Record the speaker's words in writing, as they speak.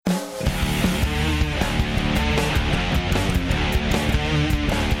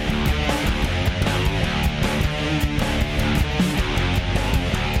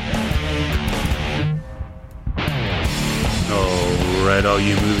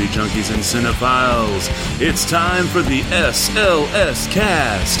movie junkies and cinephiles. It's time for the SLS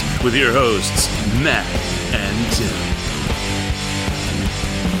Cast with your hosts, Matt and Tim.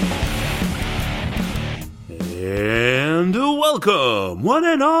 And welcome, one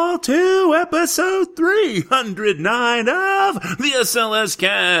and all, to episode 309 of the SLS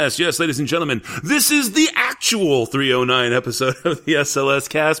Cast. Yes, ladies and gentlemen, this is the actual 309 episode of the SLS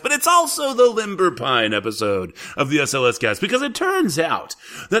Cast, but it's also the Limber Pine episode of the SLS Cast, because it turns out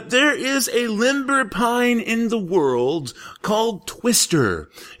that there is a Limber Pine in the world called Twister.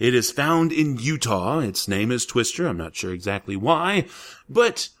 It is found in Utah. Its name is Twister. I'm not sure exactly why,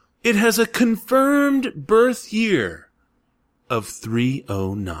 but it has a confirmed birth year of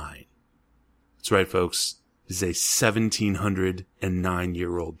 309. That's right, folks. It is a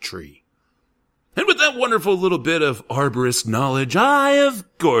 1709-year-old tree. And with that wonderful little bit of arborist knowledge, I, of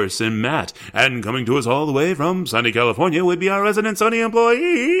course, am Matt. And coming to us all the way from sunny California would be our resident Sony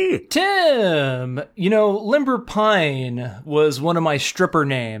employee, Tim. You know, Limber Pine was one of my stripper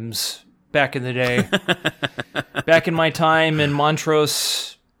names back in the day. Back in my time in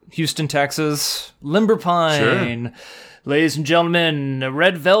Montrose, Houston, Texas. Limber Pine. Sure. Ladies and gentlemen, a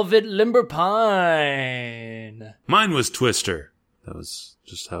red velvet Limber Pine. Mine was Twister. That was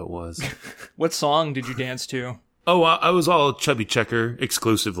just how it was. What song did you dance to? Oh, I was all Chubby Checker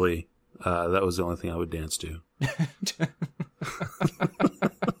exclusively. That was the only thing I would dance to.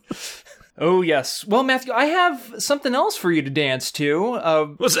 Oh, yes. Well, Matthew, I have something else for you to dance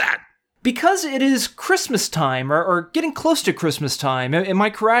to. What's that? Because it is Christmas time, or getting close to Christmas time. Am I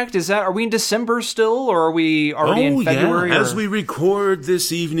correct? Are we in December still, or are we already in February? Yeah. As we record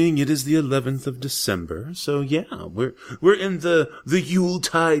this evening, it is the 11th of December. So yeah, we're in the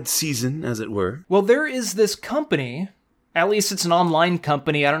Yuletide season, as it were. Well, there is this company, at least it's an online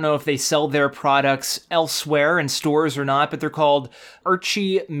company. I don't know if they sell their products elsewhere in stores or not, but they're called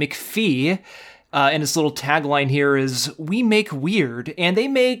Archie McPhee. And its little tagline here is, "We make weird," and they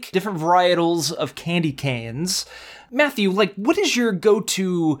make different varietals of candy canes. Matthew, what is your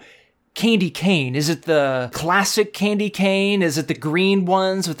go-to candy cane? Is it the classic candy cane? Is it the green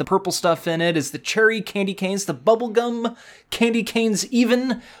ones with the purple stuff in it? Is the cherry candy canes, the bubblegum candy canes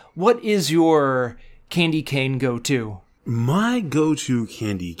even? What is your candy cane go-to? My go-to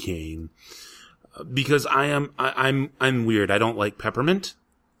candy cane, because I'm weird. I don't like peppermint.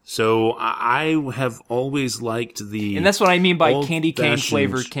 So I have always liked the, and that's what I mean by candy cane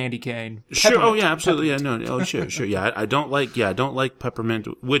flavored candy cane. Sure. Oh yeah, absolutely. Yeah, no. Oh sure. Yeah, I don't like peppermint,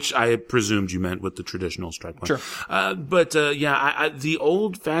 which I presumed you meant with the traditional stripe one. Sure. But the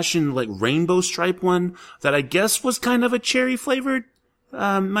old fashioned rainbow stripe one that I guess was kind of a cherry flavored.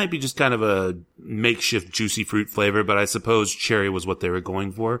 Might be just kind of a makeshift juicy fruit flavor, but I suppose cherry was what they were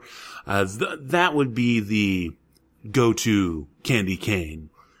going for. That would be the go-to candy cane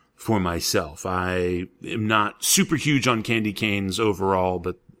for myself. I am not super huge on candy canes overall,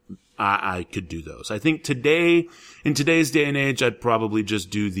 but I could do those. I think in today's day and age, I'd probably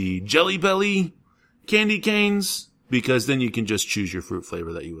just do the Jelly Belly candy canes, because then you can just choose your fruit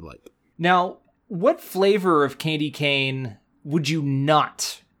flavor that you would like. Now, what flavor of candy cane would you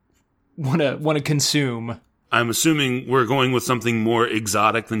not want to consume? I'm assuming we're going with something more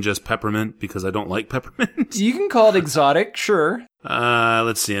exotic than just peppermint, because I don't like peppermint. You can call it exotic, sure.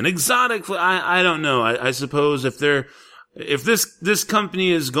 Let's see. An exotic, I don't know. I suppose if this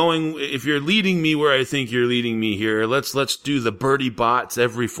company is going, if you're leading me where I think you're leading me here, let's do the Birdie Bott's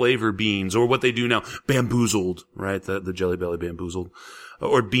every flavor beans, or what they do now, Bamboozled, right? The Jelly Belly Bamboozled.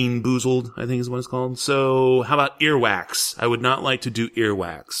 Or Bean Boozled, I think is what it's called. So, how about earwax? I would not like to do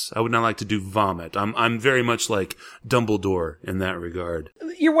earwax. I would not like to do vomit. I'm very much like Dumbledore in that regard.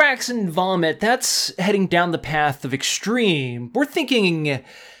 Earwax and vomit, that's heading down the path of extreme. We're thinking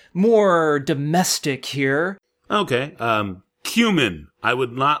more domestic here. Okay, cumin. I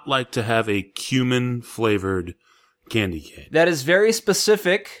would not like to have a cumin-flavored candy cane. That is very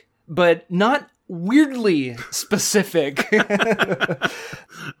specific, but not weirdly specific.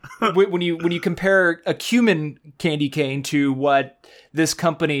 when you compare a cumin candy cane to what this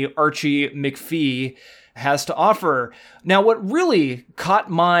company Archie McPhee has to offer. Now, what really caught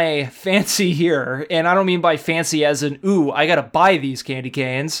my fancy here, and I don't mean by fancy as in, ooh, I gotta buy these candy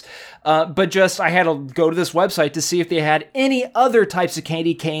canes, but just I had to go to this website to see if they had any other types of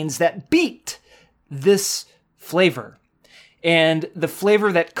candy canes that beat this flavor. And the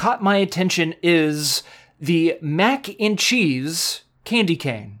flavor that caught my attention is the mac and cheese candy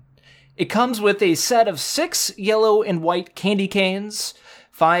cane. It comes with a set of 6 yellow and white candy canes,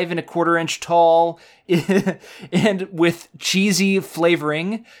 5 1/4 inch tall, and with cheesy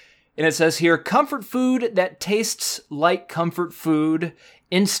flavoring. And it says here, comfort food that tastes like comfort food,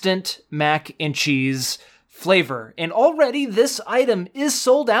 instant mac and cheese flavor. And already this item is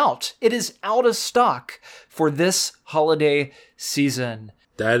sold out. It is out of stock for this holiday season.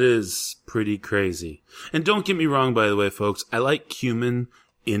 That is pretty crazy. And don't get me wrong, by the way, folks, I like cumin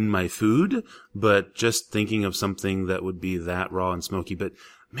in my food, but just thinking of something that would be that raw and smoky. But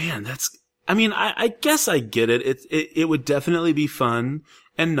man, I guess I get it. It would definitely be fun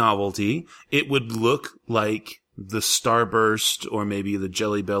and novelty. It would look like the Starburst or maybe the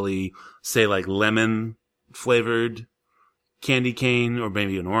Jelly Belly, say like lemon flavored candy cane or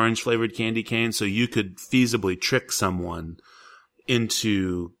maybe an orange flavored candy cane. So you could feasibly trick someone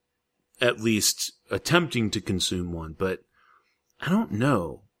into at least attempting to consume one. But I don't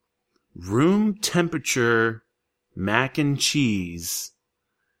know. Room temperature mac and cheese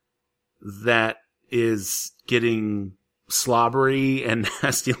that is getting slobbery and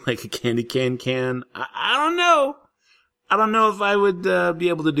nasty like a candy cane can. I don't know. I don't know if I would be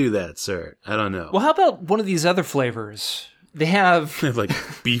able to do that, sir. I don't know. Well, how about one of these other flavors? They have like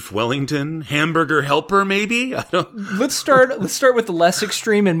beef Wellington, hamburger helper, maybe. I don't. Let's start with the less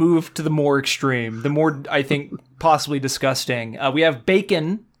extreme and move to the more extreme. The more, I think, possibly disgusting. We have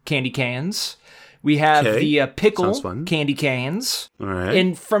bacon candy cans. We have the pickle candy canes. All right.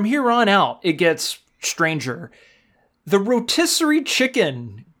 And from here on out, it gets stranger. The rotisserie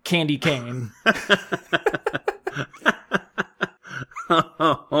chicken candy cane.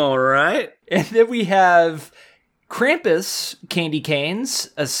 All right. And then we have Krampus candy canes,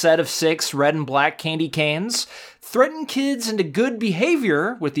 a set of 6 red and black candy canes. Threaten kids into good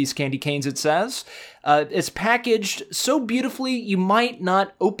behavior with these candy canes, it says. It's packaged so beautifully you might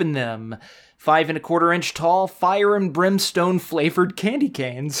not open them. 5 1/4 inch tall, fire and brimstone flavored candy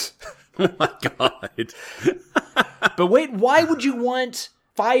canes. Oh my God. But wait, why would you want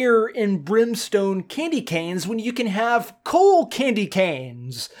fire and brimstone candy canes when you can have coal candy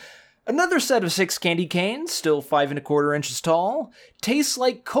canes? Another set of 6 candy canes, still 5 1/4 inches tall, tastes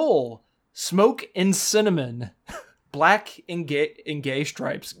like coal, smoke and cinnamon, black and gay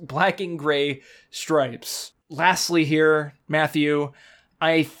stripes, black and gray stripes. Lastly here, Matthew,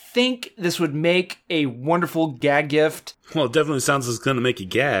 I think this would make a wonderful gag gift. Well, it definitely sounds like it's going to make you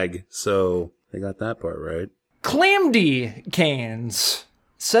gag, so they got that part right. Clamdy cans.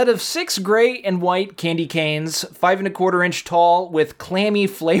 Set of 6 gray and white candy canes, 5 1/4 inch tall with clammy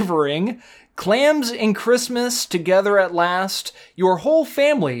flavoring. Clams and Christmas together at last. Your whole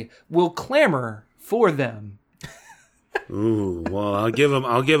family will clamor for them. Ooh, well, I'll give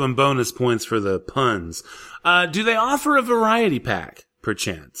them bonus points for the puns. Do they offer a variety pack,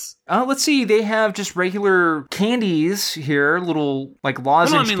 perchance? Let's see. They have just regular candies here, little like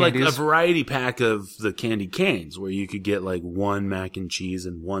lozenge candies. Like a variety pack of the candy canes, where you could get like 1 mac and cheese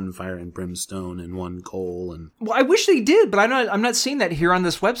and 1 fire and brimstone and 1 coal. And well, I wish they did, but I'm not seeing that here on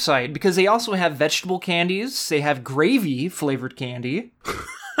this website because they also have vegetable candies. They have gravy flavored candy.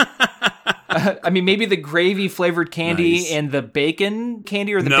 Maybe the gravy flavored candy and the bacon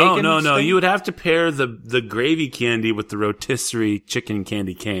candy or the bacon. No. You would have to pair the gravy candy with the rotisserie chicken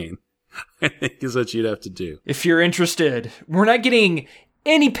candy cane. I think is what you'd have to do. If you're interested, we're not getting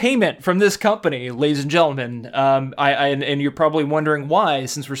any payment from this company, ladies and gentlemen. And you're probably wondering why,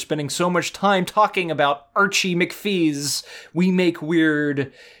 since we're spending so much time talking about Archie McPhee's We Make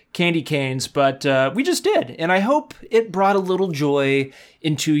Weird candy canes, but we just did, and I hope it brought a little joy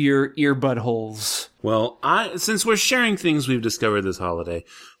into your earbud holes. Well, since we're sharing things we've discovered this holiday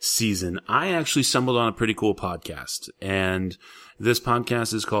season, I actually stumbled on a pretty cool podcast, and this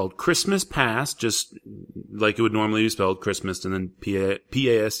podcast is called Christmas Past, just like it would normally be spelled, Christmas and then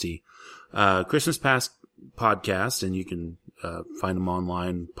P-A-S-T. Christmas Past podcast, and you can find them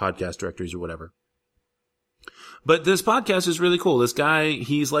online, podcast directories or whatever. But this podcast is really cool. This guy,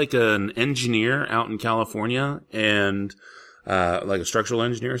 he's like an engineer out in California and, like a structural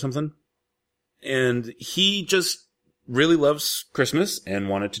engineer or something. And he just really loves Christmas and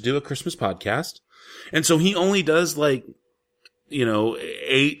wanted to do a Christmas podcast. And so he only does 8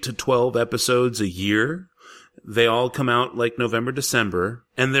 to 12 episodes a year. They all come out like November, December.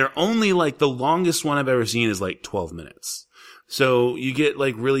 And they're only the longest one I've ever seen is 12 minutes. So you get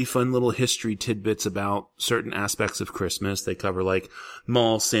really fun little history tidbits about certain aspects of Christmas. They cover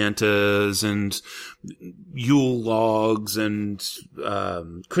mall Santas and Yule logs and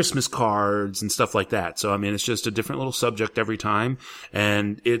Christmas cards and stuff like that. So it's just a different little subject every time,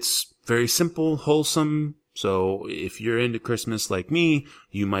 and it's very simple, wholesome. So if you're into Christmas like me,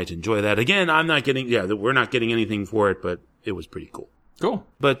 you might enjoy that. Again, we're not getting anything for it, but it was pretty cool. Cool.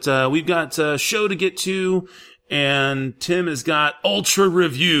 But we've got a show to get to. And Tim has got ultra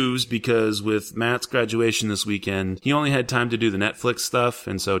reviews because with Matt's graduation this weekend, he only had time to do the Netflix stuff.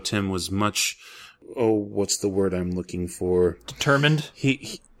 And so Tim was much, what's the word I'm looking for? Determined?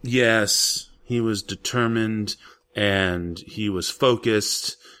 Yes, he was determined and he was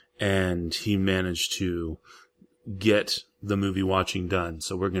focused and he managed to get the movie watching done.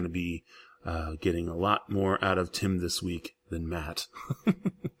 So we're going to be getting a lot more out of Tim this week than Matt.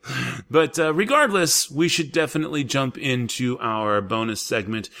 But regardless, we should definitely jump into our bonus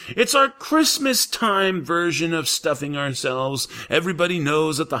segment. It's our Christmas time version of stuffing ourselves. Everybody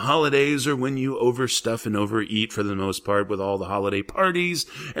knows that the holidays are when you overstuff and overeat for the most part with all the holiday parties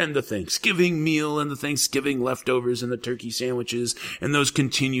and the Thanksgiving meal and the Thanksgiving leftovers and the turkey sandwiches and those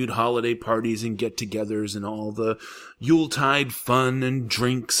continued holiday parties and get-togethers and all the Yuletide fun and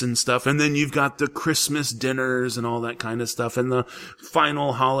drinks and stuff. And then you've got the Christmas dinners and all that kind of stuff and the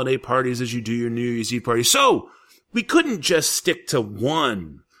final holiday parties as you do your New Year's Eve party. So we couldn't just stick to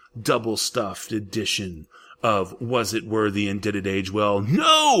one double stuffed edition of Was It Worthy and Did It Age Well?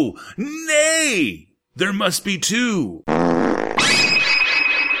 No! Nay! There must be two.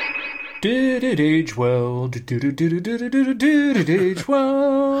 Did it age well? Did it age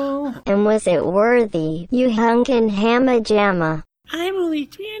well? And was it worthy, you hunkin' hamma jamma? I'm only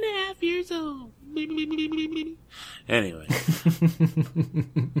 3.5 years old. Anyway.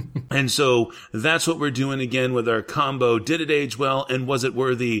 And so that's what we're doing again with our combo Did It Age Well and Was It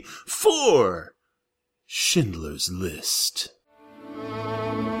Worthy for Schindler's List.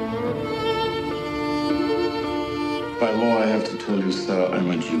 By law, I have to tell you, sir,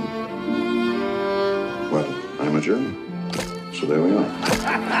 I'm a Jew. Well, I'm a German. So there we are.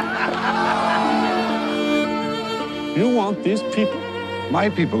 You want these people? My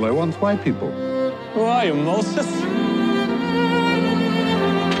people, I want white people. Who are you, Moses?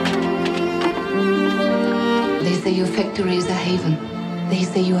 They say your factory is a haven. They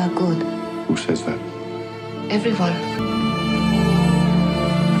say you are good. Who says that? Everyone.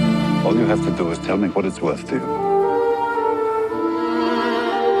 All you have to do is tell me what it's worth to you.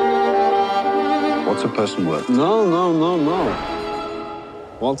 What's a person worth? No.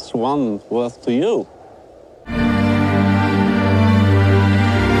 What's one worth to you?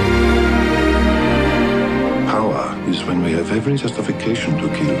 Power is when we have every justification to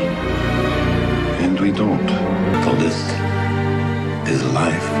kill. And we don't. The list is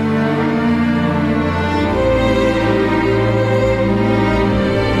life.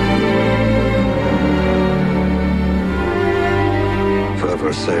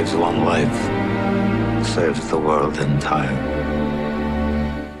 Whoever saves one life saves the world entire.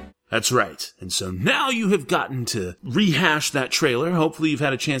 That's right. And so now you have gotten to rehash that trailer. Hopefully you've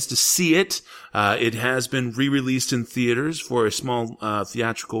had a chance to see it. It has been re-released in theaters for a small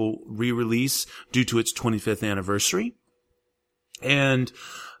theatrical re-release due to its 25th anniversary. And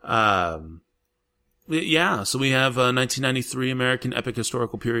yeah, so we have a 1993 American epic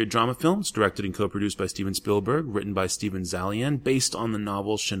historical period drama films, directed and co-produced by Steven Spielberg, written by Stephen Zalian, based on the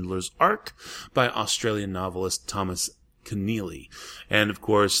novel Schindler's Ark by Australian novelist Thomas Keneally. And of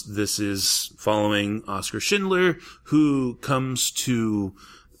course, this is following Oskar Schindler, who comes to,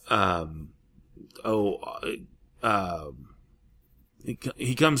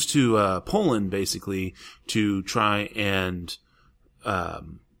 he comes to, Poland basically to try and,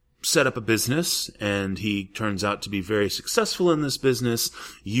 set up a business, and he turns out to be very successful in this business,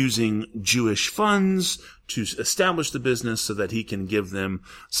 using Jewish funds to establish the business so that he can give them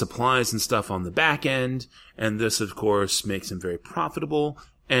supplies and stuff on the back end. And this, of course, makes him very profitable,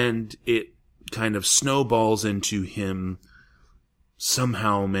 and it kind of snowballs into him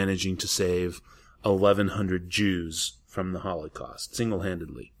somehow managing to save 1,100 Jews from the Holocaust,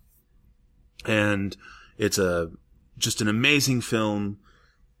 single-handedly. And it's just an amazing film.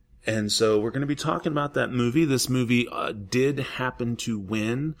 And so we're going to be talking about that movie. This movie did happen to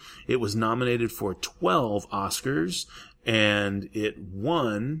win. It was nominated for 12 Oscars, and it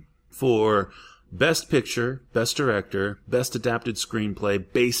won for Best Picture, Best Director, Best Adapted Screenplay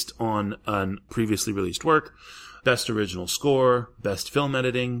based on a previously released work, Best Original Score, Best Film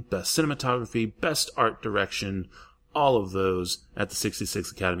Editing, Best Cinematography, Best Art Direction, all of those at the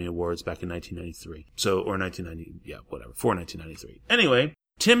 66 Academy Awards back in 1993. Or 1990, for 1993. Anyway,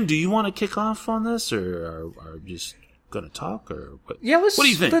 Tim, do you want to kick off on this, or are you just going to talk, or what? Yeah, what do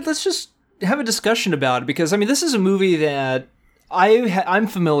you think? Let's just have a discussion about it, because, I mean, this is a movie that I'm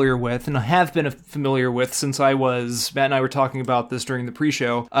familiar with, and I have been familiar with since Matt and I were talking about this during the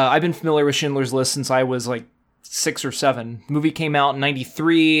pre-show. I've been familiar with Schindler's List since I was like 6 or 7. The movie came out in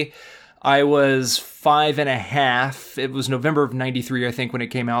 93. I was 5.5. It was November of 93, I think, when it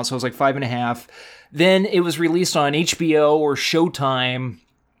came out, so I was like 5.5. Then it was released on HBO or Showtime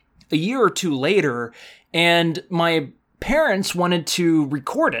a year or two later, and my parents wanted to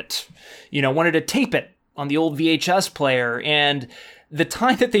record it, wanted to tape it on the old VHS player, and the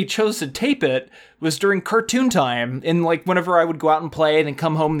time that they chose to tape it was during cartoon time, and like whenever I would go out and play and then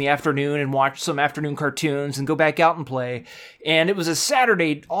come home in the afternoon and watch some afternoon cartoons and go back out and play. And it was a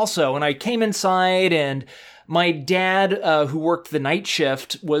Saturday also, and I came inside and my dad, who worked the night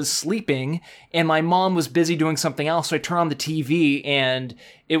shift, was sleeping, and my mom was busy doing something else, so I turned on the TV, and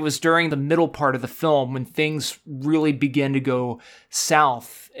it was during the middle part of the film when things really began to go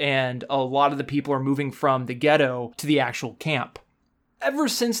south, and a lot of the people are moving from the ghetto to the actual camp. Ever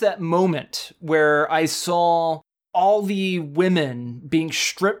since that moment where I saw all the women being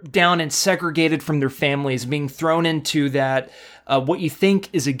stripped down and segregated from their families, being thrown into that, what you think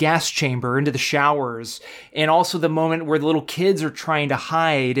is a gas chamber, into the showers, and also the moment where the little kids are trying to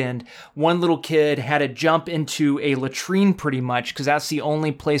hide, and one little kid had to jump into a latrine pretty much, because that's the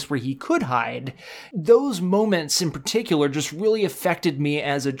only place where he could hide. Those moments in particular just really affected me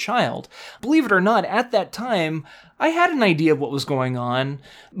as a child. Believe it or not, at that time, I had an idea of what was going on.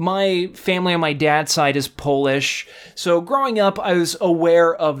 My family on my dad's side is Polish, so growing up, I was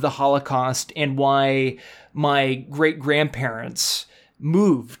aware of the Holocaust and why my great-grandparents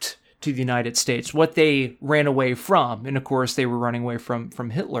moved to the United States, what they ran away from. And of course, they were running away from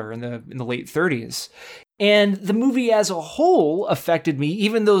Hitler in the late 30s. And the movie as a whole affected me,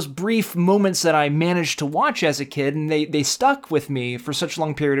 even those brief moments that I managed to watch as a kid, and they stuck with me for such a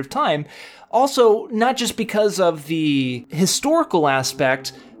long period of time. Also, not just because of the historical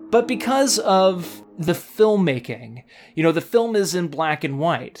aspect, but because of the filmmaking. The film is in black and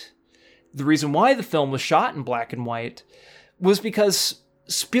white. The reason why the film was shot in black and white was because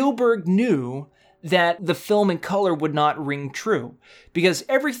Spielberg knew that the film in color would not ring true. Because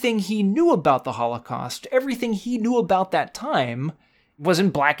everything he knew about the Holocaust, everything he knew about that time, was in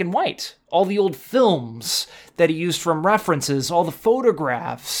black and white. All the old films that he used from references, all the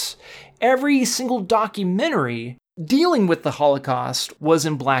photographs, every single documentary dealing with the Holocaust was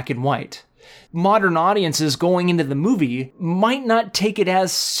in black and white. Modern audiences going into the movie might not take it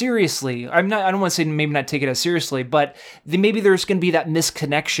as seriously. I don't want to say maybe not take it as seriously, but maybe there's going to be that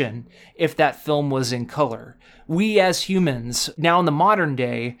misconnection if that film was in color. We as humans, now in the modern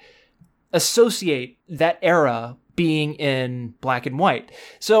day, associate that era being in black and white.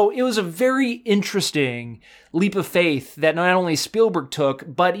 So it was a very interesting leap of faith that not only Spielberg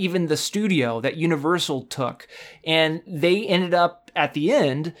took, but even the studio, that Universal took. And they ended up, at the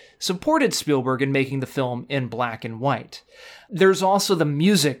end, supported Spielberg in making the film in black and white. There's also the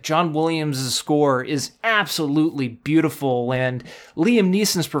music. John Williams' score is absolutely beautiful, and Liam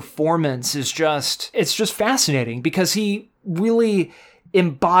Neeson's performance is just fascinating because he really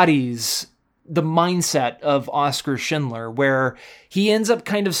embodies the mindset of Oskar Schindler, where he ends up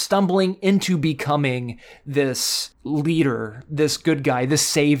kind of stumbling into becoming this leader, this good guy, this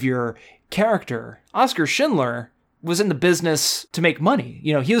savior character. Oskar Schindler was in the business to make money.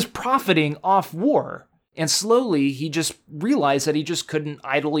 He was profiting off war. And slowly he just realized that he just couldn't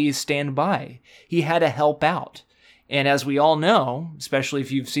idly stand by. He had to help out. And as we all know, especially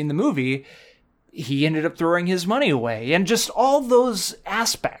if you've seen the movie, he ended up throwing his money away. And just all those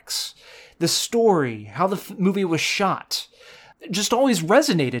aspects, the story, how the movie was shot, just always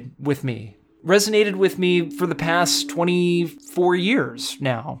resonated with me. Resonated with me for the past 24 years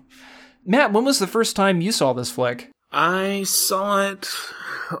now. Matt, when was the first time you saw this flick? I saw it,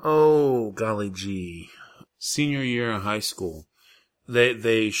 oh, golly gee, senior year of high school.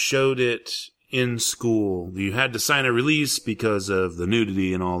 They showed it in school. You had to sign a release because of the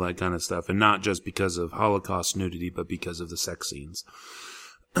nudity and all that kind of stuff, and not just because of Holocaust nudity, but because of the sex scenes.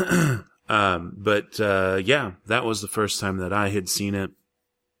 Yeah, that was the first time that I had seen it.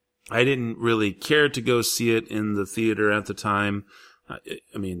 I didn't really care to go see it in the theater at the time.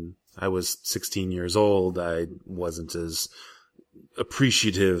 I mean, I was 16 years old. I wasn't as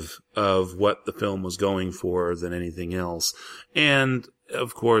appreciative of what the film was going for than anything else. And,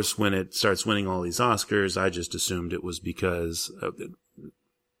 of course, when it starts winning all these Oscars, I just assumed it was because,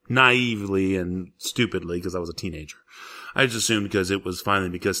 naively and stupidly, because I was a teenager, I just assumed because it was finally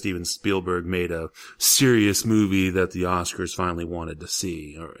because Steven Spielberg made a serious movie that the Oscars finally wanted to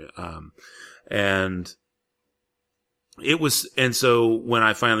see. And it was, and so when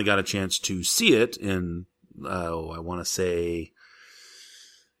I finally got a chance to see it in, I want to say,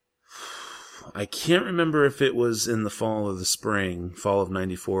 I can't remember if it was in the fall of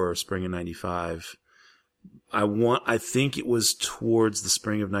 94 or spring of 95. I think it was towards the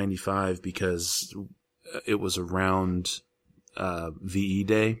spring of 95 because it was around VE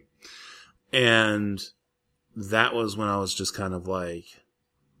Day. And that was when I was just kind of like,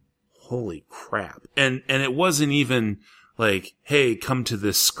 holy crap. And it wasn't even like, hey, come to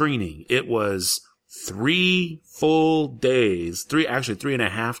this screening. It was 3 full days,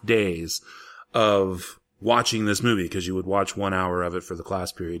 3.5 days of watching this movie, because you would watch 1 hour of it for the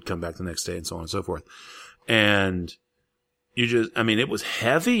class period, come back the next day, and so on and so forth. And it was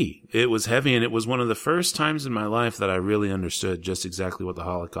heavy. It was heavy, and it was one of the first times in my life that I really understood just exactly what the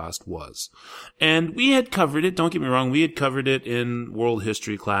Holocaust was. And we had covered it, don't get me wrong, we had covered it in world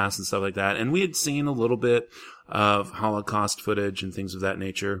history class and stuff like that, and we had seen a little bit of Holocaust footage and things of that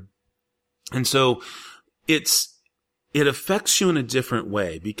nature. And so it affects you in a different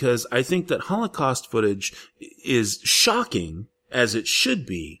way, because I think that Holocaust footage is shocking, as it should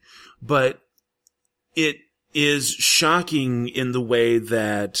be, but it is shocking in the way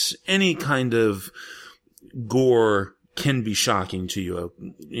that any kind of gore can be shocking to you,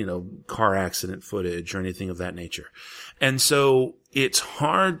 car accident footage or anything of that nature. And so it's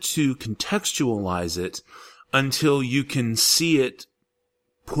hard to contextualize it until you can see it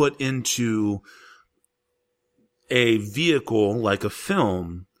put into a vehicle like a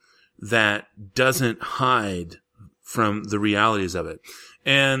film that doesn't hide from the realities of it.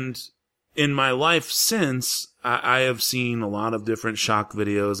 And in my life since, I have seen a lot of different shock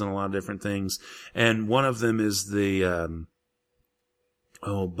videos and a lot of different things. And one of them is the,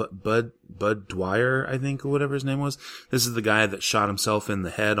 Bud Dwyer, I think, or whatever his name was. This is the guy that shot himself in the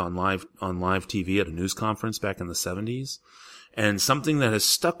head on live TV at a news conference back in the 70s. And something that has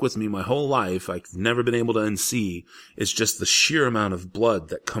stuck with me my whole life, I've never been able to unsee, is just the sheer amount of blood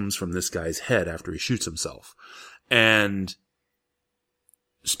that comes from this guy's head after he shoots himself. And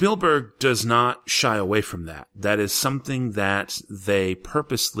Spielberg does not shy away from that. That is something that they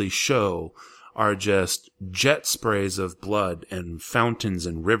purposely show are just jet sprays of blood and fountains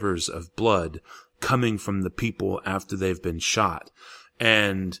and rivers of blood coming from the people after they've been shot.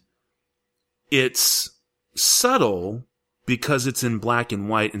 And it's subtle because it's in black and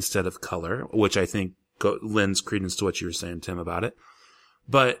white instead of color, which I think lends credence to what you were saying, Tim, about it.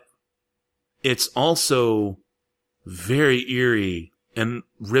 But it's also very eerie and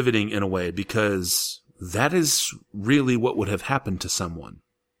riveting in a way, because that is really what would have happened to someone.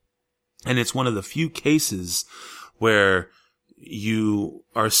 And it's one of the few cases where you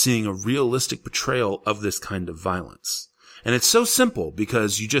are seeing a realistic portrayal of this kind of violence. And it's so simple,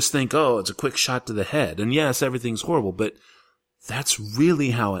 because you just think, oh, it's a quick shot to the head. And yes, everything's horrible, but that's really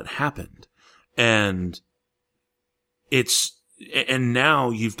how it happened. And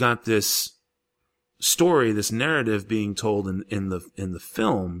now you've got this story, this narrative being told in the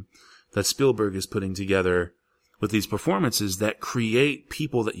film that Spielberg is putting together with these performances that create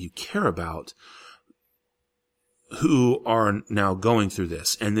people that you care about who are now going through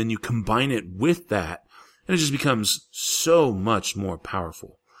this. And then you combine it with that, and it just becomes so much more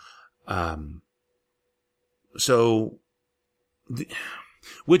powerful.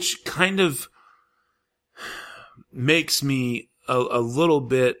 Which kind of makes me a little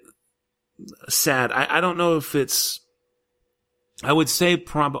bit sad. I don't know if I would say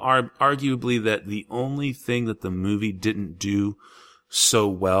arguably that the only thing that the movie didn't do so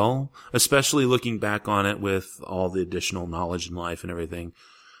well, especially looking back on it with all the additional knowledge in life and everything,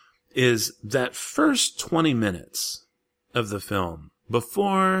 is that first 20 minutes of the film,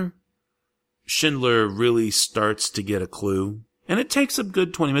 before Schindler really starts to get a clue. And it takes a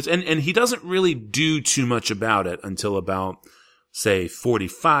good 20 minutes, and he doesn't really do too much about it until about, say,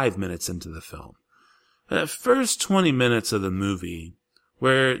 45 minutes into the film. That first 20 minutes of the movie,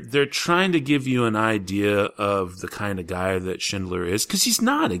 where they're trying to give you an idea of the kind of guy that Schindler is, because he's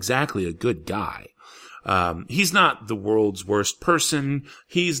not exactly a good guy. He's not the world's worst person.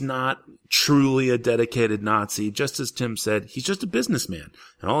 He's not truly a dedicated Nazi. Just as Tim said, he's just a businessman,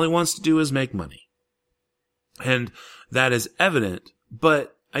 and all he wants to do is make money. And that is evident,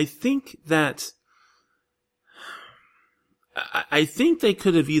 but I think they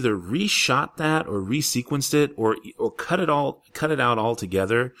could have either reshot that or resequenced it or cut it out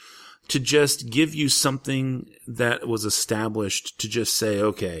altogether to just give you something that was established, to just say,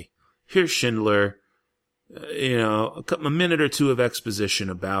 okay, here's Schindler, a minute or two of exposition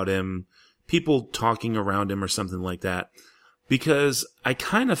about him, people talking around him or something like that. Because I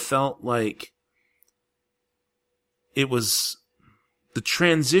kind of felt like it was the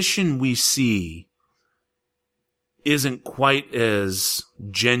transition we see isn't quite as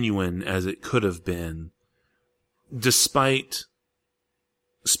genuine as it could have been, despite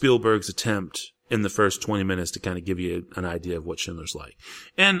Spielberg's attempt in the first 20 minutes to kind of give you an idea of what Schindler's like.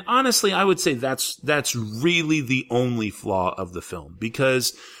 And honestly, I would say that's really the only flaw of the film,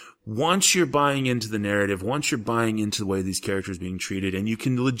 because once you're buying into the narrative, once you're buying into the way these characters are being treated, and you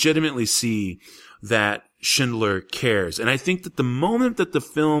can legitimately see that Schindler cares. And I think that the moment that the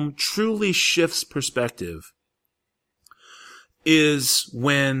film truly shifts perspective is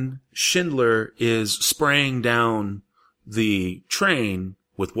when Schindler is spraying down the train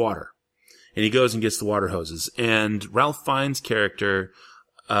with water. And he goes and gets the water hoses. And Ralph Fiennes' character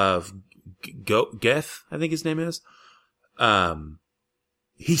of Geth, I think his name is,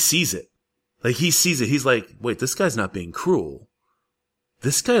 he sees it. Like, he sees it. He's like, wait, this guy's not being cruel.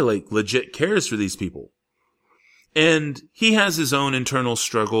 This guy, like, legit cares for these people. And he has his own internal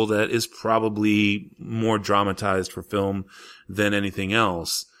struggle that is probably more dramatized for film than anything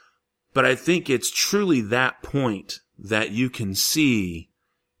else. But I think it's truly that point that you can see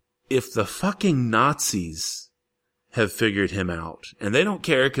if the fucking Nazis have figured him out, and they don't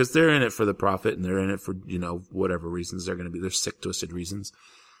care because they're in it for the profit and they're in it for, whatever reasons they're going to be, they're sick, twisted reasons,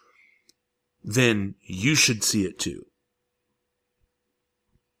 then you should see it too.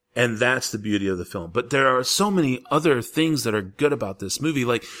 And that's the beauty of the film. But there are so many other things that are good about this movie.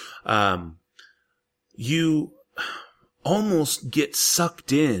 Like, you almost get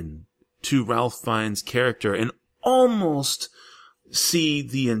sucked in to Ralph Fiennes' character and almost see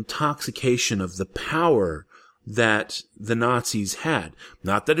the intoxication of the power that the Nazis had.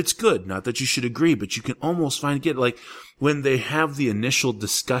 Not that it's good, not that you should agree, but you can almost get, like, when they have the initial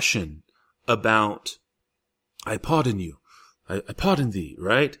discussion about, I pardon you, I pardon thee,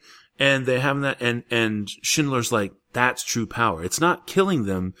 right? And they have that, and Schindler's like, that's true power. It's not killing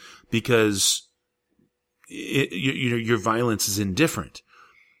them because your violence is indifferent.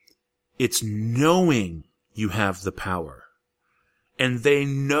 It's knowing you have the power. And they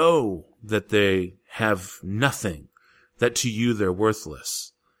know that they have nothing, that to you they're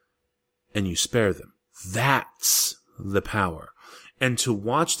worthless, and you spare them. That's the power. And to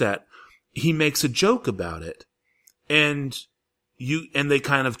watch that, he makes a joke about it, and they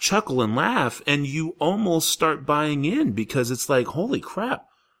kind of chuckle and laugh, and you almost start buying in because it's like, holy crap,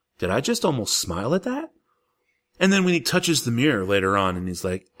 did I just almost smile at that? And then when he touches the mirror later on and he's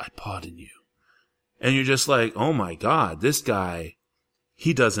like, I pardon you. And you're just like, oh my God, this guy,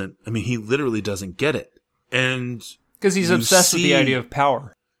 he literally doesn't get it. And because he's obsessed with the idea of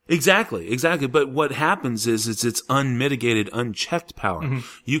power. Exactly. But what happens is it's unmitigated, unchecked power. Mm-hmm.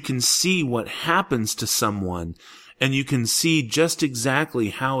 You can see what happens to someone, and you can see just exactly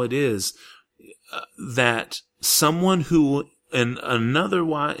how it is that someone who in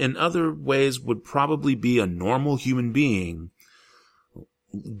other ways would probably be a normal human being,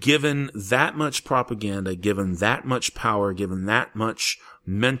 given that much propaganda, given that much power, given that much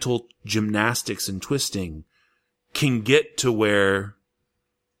mental gymnastics and twisting, can get to where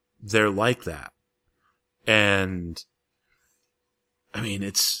they're like that. And I mean,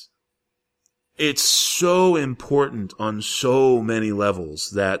 it's so important on so many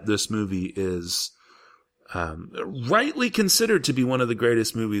levels that this movie is rightly considered to be one of the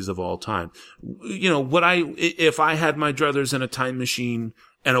greatest movies of all time. If I had my druthers in a time machine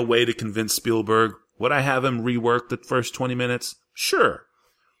and a way to convince Spielberg, would I have him rework the first 20 minutes? Sure.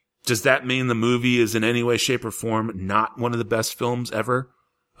 Does that mean the movie is in any way, shape, or form not one of the best films ever?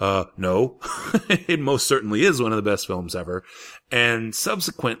 No. It most certainly is one of the best films ever. And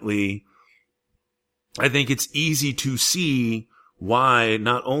subsequently, I think it's easy to see why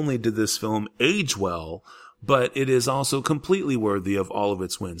not only did this film age well, but it is also completely worthy of all of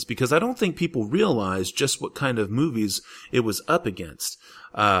its wins, because I don't think people realize just what kind of movies it was up against.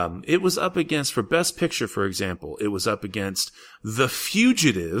 It was up against, for Best Picture, for example, it was up against The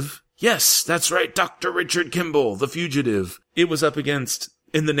Fugitive. Yes, that's right, Dr. Richard Kimball, The Fugitive. It was up against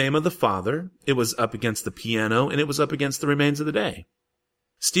In the Name of the Father. It was up against The Piano, and it was up against The Remains of the Day.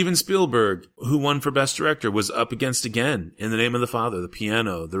 Steven Spielberg, who won for Best Director, was up against again In the Name of the Father, The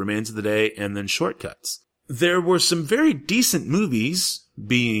Piano, The Remains of the Day, and then Shortcuts. There were some very decent movies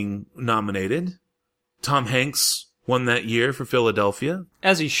being nominated. Tom Hanks won that year for Philadelphia.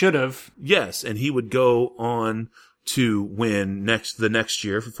 As he should have. Yes, and he would go on to win the next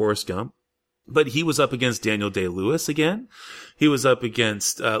year for Forrest Gump. But he was up against Daniel Day-Lewis again. He was up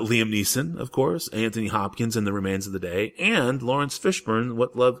against Liam Neeson, of course, Anthony Hopkins in The Remains of the Day, and Lawrence Fishburne,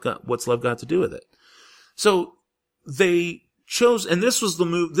 What's Love Got to Do with It? So they chose, and this was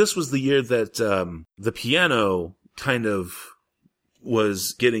the year that The Piano kind of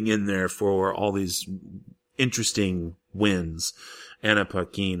was getting in there for all these interesting wins, Anna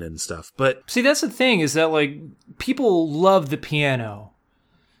Paquin and stuff. But see, that's the thing, is that, like, people love The Piano.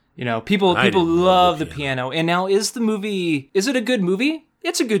 People love The Piano. And now, is it a good movie?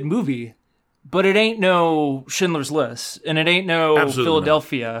 It's a good movie. but it ain't no Schindler's List, and it ain't no Absolutely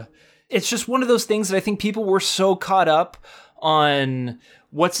Philadelphia. It's just one of those things that I think people were so caught up on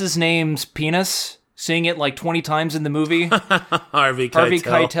what's his name's penis, seeing it like 20 times in the movie. Harvey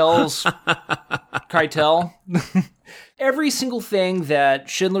Keitel's Keitel. Every single thing that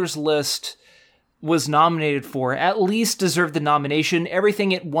Schindler's List was nominated for at least deserved the nomination.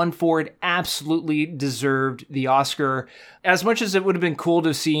 Everything it won for, it absolutely deserved the Oscar. As much as it would have been cool to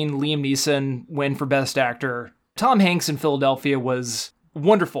have seen Liam Neeson win for Best Actor, Tom Hanks in Philadelphia was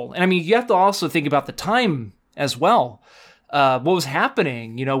wonderful. And I mean, you have to also think about the time as well. What was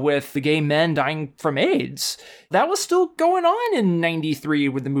happening, with the gay men dying from AIDS. That was still going on in 93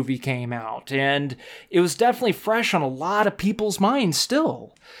 when the movie came out. And it was definitely fresh on a lot of people's minds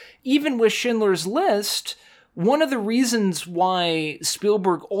still. Even with Schindler's List, one of the reasons why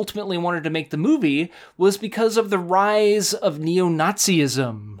Spielberg ultimately wanted to make the movie was because of the rise of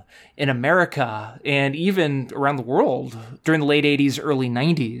neo-Nazism in America and even around the world during the late 80s, early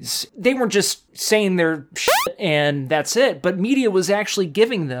 90s. They weren't just saying their shit and that's it, but media was actually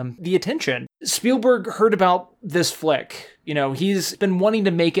giving them the attention. Spielberg heard about this flick. He's been wanting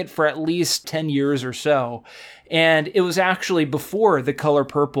to make it for at least 10 years or so. And it was actually before The Color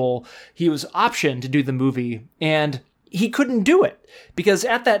Purple, he was optioned to do the movie. And he couldn't do it because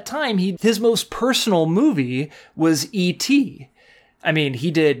at that time, his most personal movie was E.T. I mean, he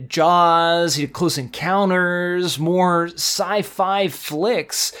did Jaws, he did Close Encounters, more sci-fi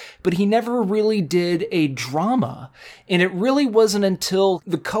flicks, but he never really did a drama. And it really wasn't until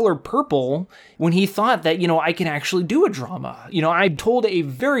The Color Purple when he thought that, I can actually do a drama. I told a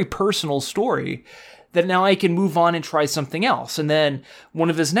very personal story that now I can move on and try something else. And then one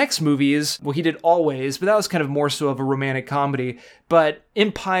of his next movies, well, he did Always, but that was kind of more so of a romantic comedy, but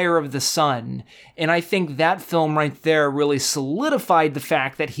Empire of the Sun. And I think that film right there really solidified the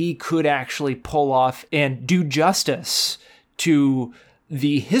fact that he could actually pull off and do justice to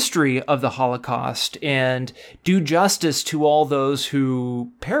the history of the Holocaust and do justice to all those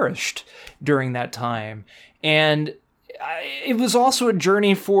who perished during that time. And it was also a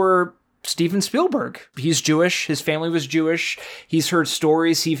journey for Steven Spielberg. He's Jewish. His family was Jewish. He's heard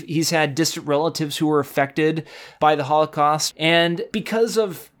stories. He's had distant relatives who were affected by the Holocaust. And because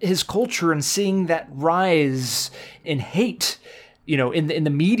of his culture and seeing that rise in hate, in the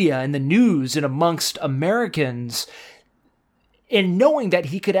media, in the news, and amongst Americans, and knowing that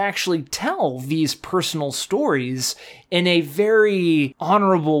he could actually tell these personal stories in a very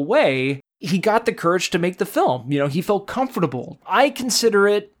honorable way, he got the courage to make the film. He felt comfortable. I consider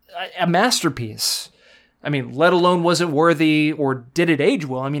it a masterpiece. I mean, let alone was it worthy or did it age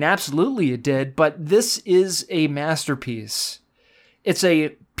well? I mean, absolutely it did, but this is a masterpiece. It's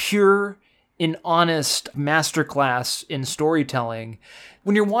a pure and honest masterclass in storytelling.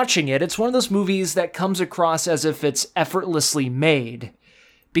 When you're watching it, it's one of those movies that comes across as if it's effortlessly made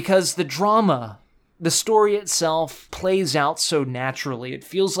because the drama, the story itself plays out so naturally. It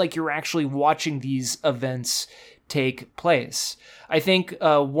feels like you're actually watching these events take place. I think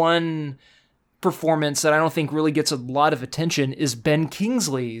one performance that I don't think really gets a lot of attention is Ben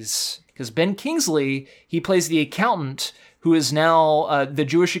Kingsley's. Because Ben Kingsley, he plays the accountant who is now, the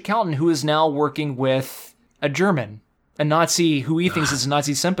Jewish accountant who is now working with a German, a Nazi who he thinks is a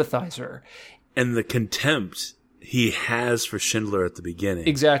Nazi sympathizer. And the contempt he has for Schindler at the beginning.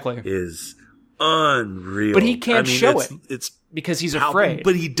 Exactly. Is unreal. But he can't show it. It's because he's palpable, afraid.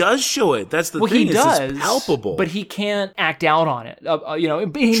 But he does show it. That's the thing. He does. It's palpable. But he can't act out on it.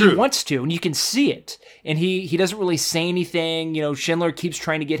 He wants to, and you can see it. And he doesn't really say anything. Schindler keeps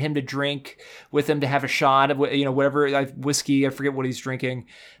trying to get him to drink with him to have a shot of whatever whiskey. I forget what he's drinking.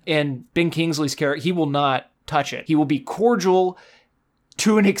 And Ben Kingsley's character, he will not touch it. He will be cordial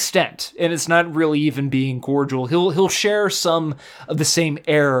to an extent, and it's not really even being cordial. He'll share some of the same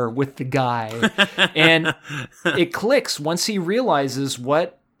air with the guy, and it clicks once he realizes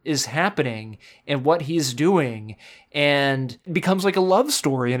what is happening and what he's doing, and it becomes like a love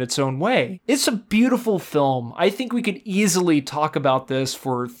story in its own way. It's a beautiful film. I think we could easily talk about this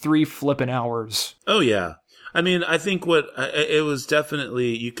for 3 flippin' hours. Oh yeah. I mean, I think it was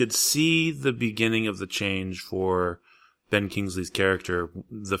definitely, you could see the beginning of the change for Ben Kingsley's character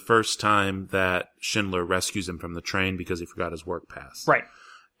the first time that Schindler rescues him from the train because he forgot his work pass. Right.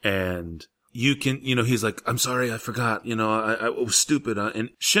 And you can, he's like, I'm sorry, I forgot, I was stupid.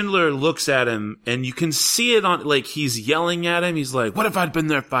 And Schindler looks at him and you can see it on, like, he's yelling at him. He's like, what if I'd been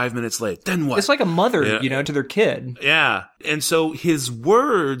there 5 minutes late? Then what? It's like a mother, to their kid. Yeah. And so his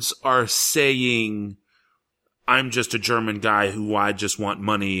words are saying, I'm just a German guy who I just want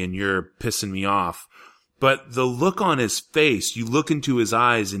money and you're pissing me off. But the look on his face, you look into his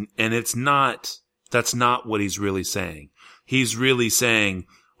eyes and that's not what he's really saying. He's really saying,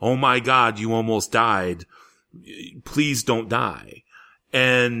 oh my God, you almost died. Please don't die.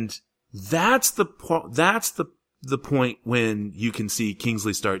 And that's the point when you can see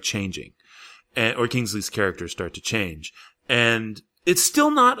Kingsley start changing, or Kingsley's character start to change. And it's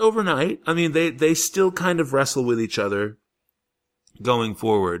still not overnight. I mean, they still kind of wrestle with each other going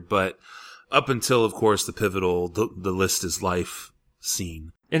forward, but up until, of course, the pivotal, the list is life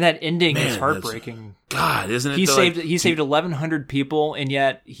scene. And that ending is heartbreaking. God, isn't it? He saved 1,100 people, and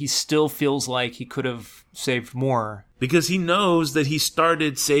yet he still feels like he could have saved more. Because he knows that he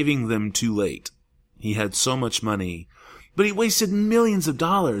started saving them too late. He had so much money, but he wasted millions of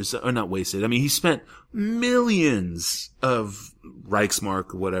dollars. Or not wasted. I mean, he spent millions of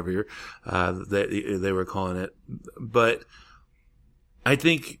Reichsmark, or whatever they were calling it. But I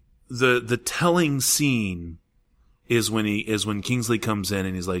think the telling scene is when Kingsley comes in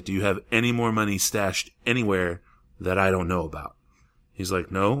and he's like, do you have any more money stashed anywhere that I don't know about? He's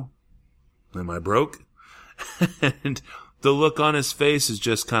like, no. Am I broke? And the look on his face is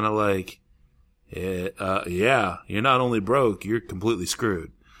just kind of like, yeah, you're not only broke, you're completely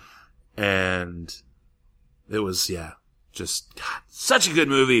screwed. And it was, just, God, such a good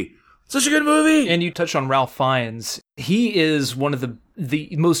movie. Such a good movie. And you touched on Ralph Fiennes. He is one of the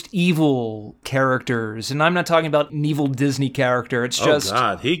most evil characters. And I'm not talking about an evil Disney character. It's just,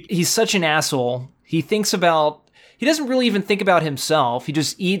 he's such an asshole. He doesn't really even think about himself. He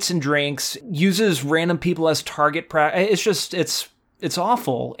just eats and drinks, uses random people as target practice. It's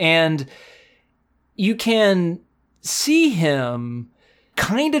awful. And you can see him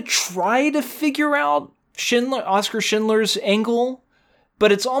kind of try to figure out Oscar Schindler's angle,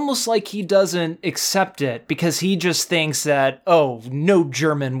 but it's almost like he doesn't accept it because he just thinks that, no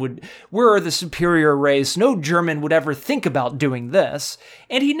German we're the superior race. No German would ever think about doing this.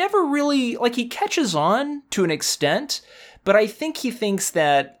 And he never really, he catches on to an extent, but I think he thinks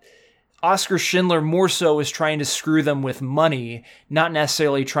that Oscar Schindler more so is trying to screw them with money, not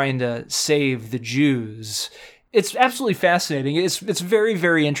necessarily trying to save the Jews. It's absolutely fascinating. It's very,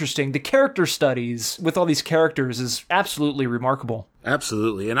 very interesting. The character studies with all these characters is absolutely remarkable.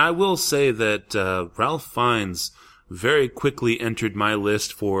 Absolutely. And I will say that Ralph Fiennes very quickly entered my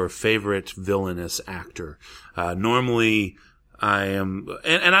list for favorite villainous actor. Normally, I am...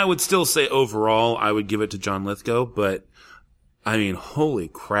 And I would still say overall, I would give it to John Lithgow, but I mean, holy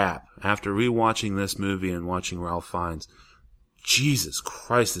crap. After rewatching this movie and watching Ralph Fiennes, Jesus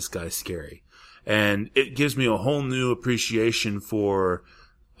Christ, this guy's scary. And it gives me a whole new appreciation for,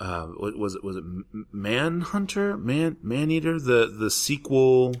 was it Manhunter? Maneater? The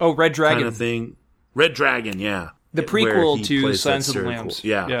sequel. Oh, Red Dragon. Kind of thing. Red Dragon, yeah. The prequel to Silence of the Lambs.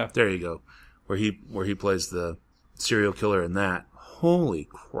 Yeah, there you go. Where he plays the serial killer in that. Holy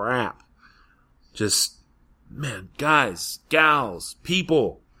crap. Just, man, guys, gals,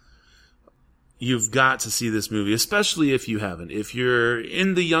 people. You've got to see this movie, especially if you haven't. If you're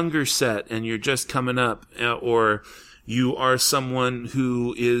in the younger set and you're just coming up, or you are someone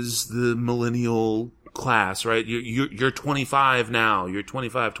who is the millennial class, right? You're 25 now. You're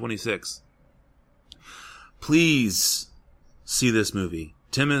 25, 26. Please see this movie.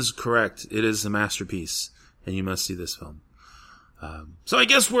 Tim is correct. It is a masterpiece, and you must see this film. So I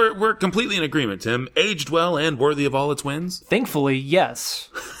guess we're completely in agreement, Tim. Aged well and worthy of all its wins? Thankfully, yes.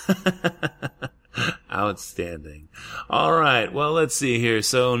 Outstanding. All right. Well, let's see here.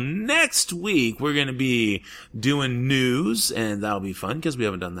 So next week, we're going to be doing news, and that'll be fun because we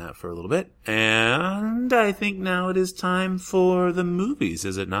haven't done that for a little bit. And I think now it is time for the movies,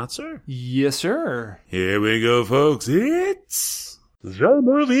 is it not, sir? Yes, sir. Here we go, folks. It's the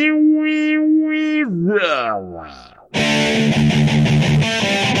movie we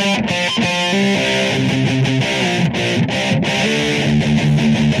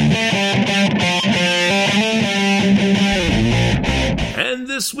And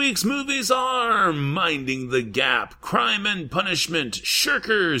this week's movies are Minding the Gap, Crime and Punishment,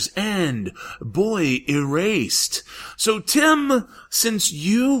 Shirkers, and Boy Erased. So, Tim, since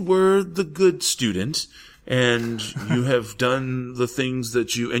you were the good student, and you have done the things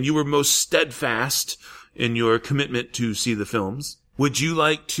that you were most steadfast in your commitment to see the films, would you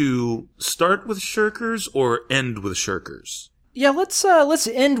like to start with Shirkers or end with Shirkers? Yeah, let's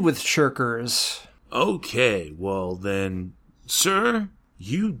end with Shirkers. Okay, well then, sir,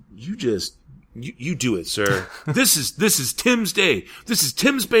 you do it, sir. This is Tim's day. This is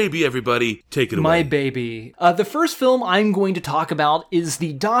Tim's baby, everybody. Take it away. My baby. The first film I'm going to talk about is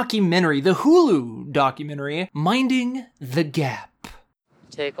the documentary, the Hulu documentary, Minding the Gap.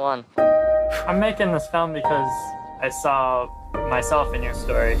 Take one. I'm making this film because I saw myself in your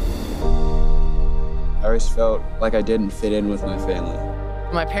story. I always felt like I didn't fit in with my family.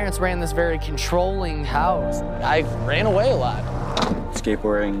 My parents ran this very controlling house. I ran away a lot.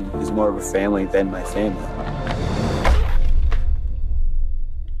 Skateboarding is more of a family than my family.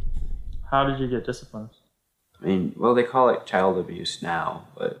 How did you get disciplined? I mean, well, they call it child abuse now,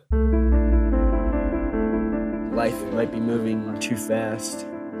 but life might be moving too fast.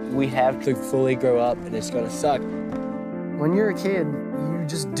 We have to fully grow up, and it's gonna suck. When you're a kid, you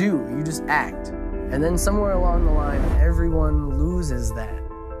just do, you just act. And then somewhere along the line, everyone loses that.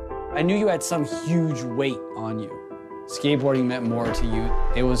 I knew you had some huge weight on you. Skateboarding meant more to you.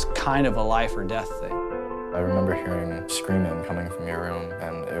 It was kind of a life or death thing. I remember hearing screaming coming from your room,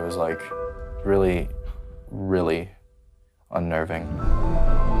 and it was like really, really unnerving.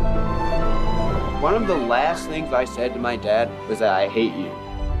 One of the last things I said to my dad was that I hate you.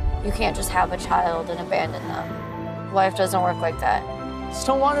 You can't just have a child and abandon them. Life doesn't work like that. I just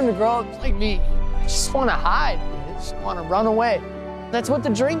don't want him to grow up like me. I just want to hide. I just want to run away. That's what the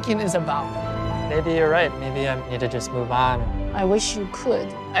drinking is about. Maybe you're right. Maybe I need to just move on. I wish you could.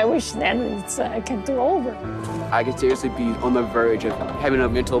 I wish that I could do over. I could seriously be on the verge of having a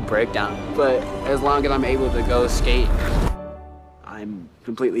mental breakdown, but as long as I'm able to go skate, I'm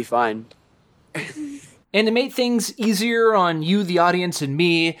completely fine. And to make things easier on you, the audience, and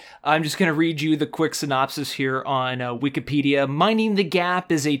me, I'm just going to read you the quick synopsis here on Wikipedia. Minding the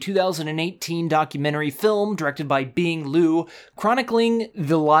Gap is a 2018 documentary film directed by Bing Liu, chronicling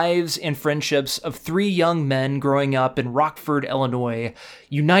the lives and friendships of three young men growing up in Rockford, Illinois,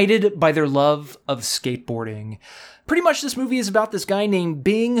 united by their love of skateboarding. Pretty much this movie is about this guy named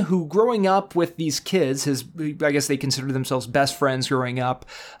Bing who, growing up with these kids, I guess they consider themselves best friends growing up,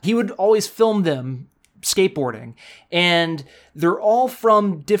 he would always film them skateboarding, and they're all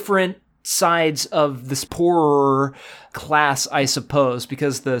from different sides of this poorer class, I suppose,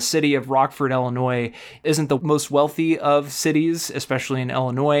 because the city of Rockford, Illinois isn't the most wealthy of cities, especially in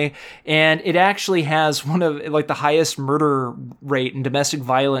Illinois, and it actually has one of like the highest murder rate and domestic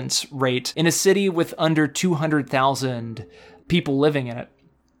violence rate in a city with under 200,000 people living in it.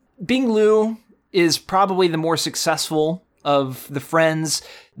 Bing Liu is probably the more successful of the friends,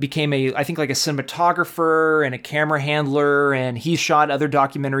 became I think like a cinematographer and a camera handler, and he shot other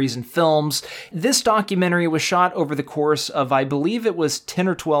documentaries and films. This documentary was shot over the course of, I believe it was 10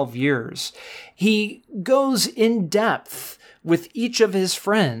 or 12 years. He goes in depth with each of his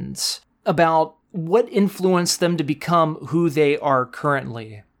friends about what influenced them to become who they are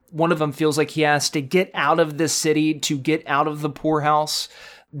currently. One of them feels like he has to get out of this city to get out of the poorhouse.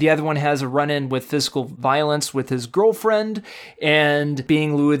 The other one has a run-in with physical violence with his girlfriend, and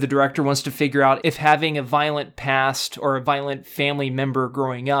Bing Liu, the director, wants to figure out if having a violent past or a violent family member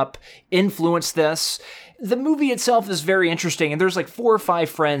growing up influenced this. The movie itself is very interesting, and there's like 4 or 5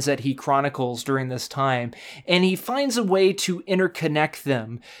 friends that he chronicles during this time, and he finds a way to interconnect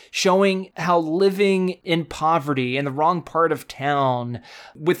them, showing how living in poverty in the wrong part of town,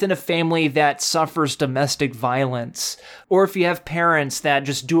 within a family that suffers domestic violence, or if you have parents that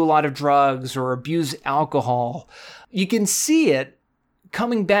just do a lot of drugs or abuse alcohol, you can see it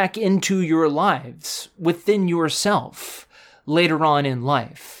coming back into your lives within yourself later on in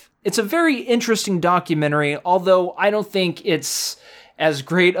life. It's a very interesting documentary, although I don't think it's as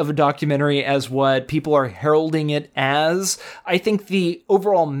great of a documentary as what people are heralding it as. I think the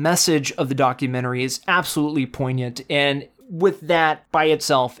overall message of the documentary is absolutely poignant, and with that by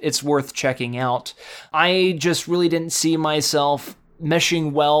itself, it's worth checking out. I just really didn't see myself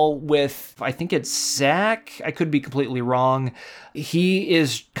meshing well with, I think it's Zach. I could be completely wrong. He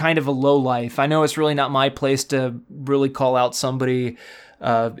is kind of a lowlife. I know it's really not my place to really call out somebody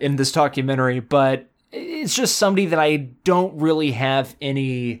in this documentary, but it's just somebody that I don't really have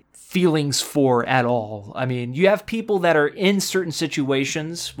any feelings for at all. I mean, you have people that are in certain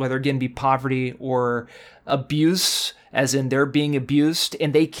situations, whether again be poverty or abuse, as in they're being abused,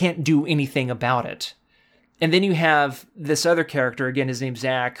 and they can't do anything about it. And then you have this other character, again, his name's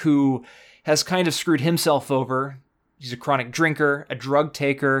Zach, who has kind of screwed himself over. He's a chronic drinker, a drug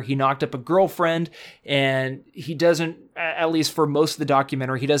taker. He knocked up a girlfriend, and he doesn't, at least for most of the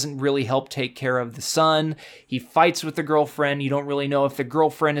documentary, he doesn't really help take care of the son. He fights with the girlfriend. You don't really know if the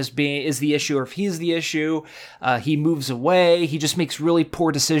girlfriend is the issue or if he's the issue. He moves away. He just makes really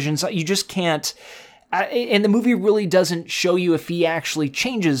poor decisions. You just can't, and the movie really doesn't show you if he actually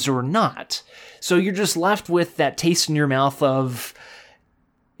changes or not. So you're just left with that taste in your mouth of,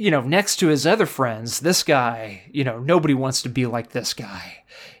 next to his other friends, this guy, nobody wants to be like this guy.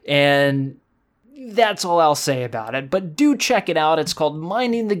 And that's all I'll say about it, but do check it out. It's called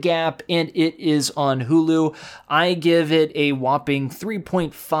Minding the Gap, and it is on Hulu. I give it a whopping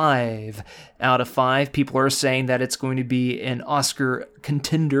 3.5 out of 5. People are saying that it's going to be an Oscar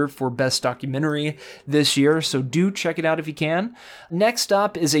contender for Best Documentary this year, so do check it out if you can. Next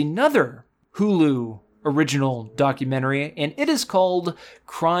up is another Hulu original documentary, and it is called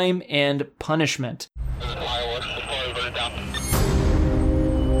Crime and Punishment.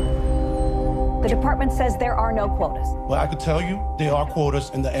 The department says there are no quotas. Well, I can tell you, there are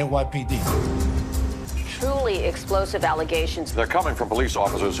quotas in the NYPD. Truly explosive allegations. They're coming from police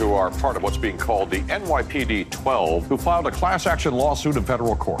officers who are part of what's being called the NYPD 12, who filed a class action lawsuit in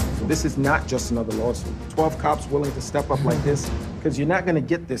federal court. This is not just another lawsuit. 12 cops willing to step up like this, because you're not going to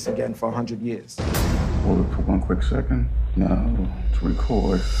get this again for 100 years. Hold it for one quick second. Now, to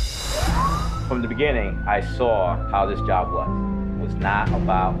record. From the beginning, I saw how this job was. It was not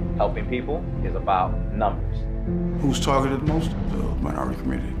about helping people, it's about numbers. Who's targeted most? The minority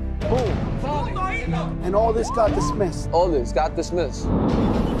community. And all this got dismissed. All this got dismissed.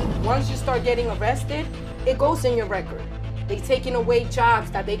 Once you start getting arrested, it goes in your record. They taking away jobs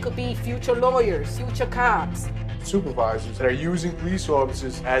that they could be future lawyers, future cops. Supervisors that are using police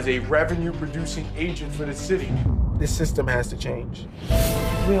officers as a revenue-producing agent for the city. This system has to change.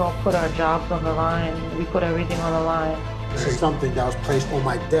 We all put our jobs on the line. We put everything on the line. This is something that was placed on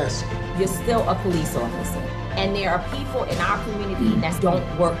my desk. You're still a police officer. And there are people in our community that don't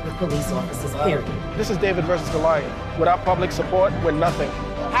work with police officers, period. This is David versus Goliath. Without public support, we're nothing.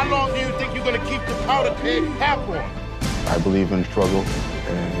 How long do you think you're going to keep the powder keg half on? I believe in struggle,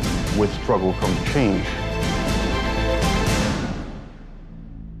 and with struggle comes change.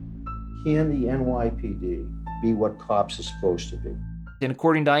 Can the NYPD be what cops are supposed to be? And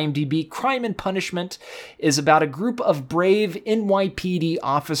according to IMDb, Crime and Punishment is about a group of brave NYPD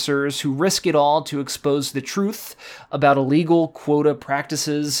officers who risk it all to expose the truth about illegal quota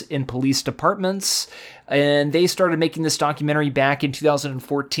practices in police departments. And they started making this documentary back in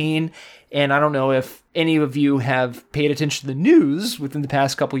 2014. And I don't know if any of you have paid attention to the news within the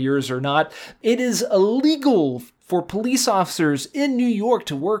past couple years or not. It is illegal for police officers in New York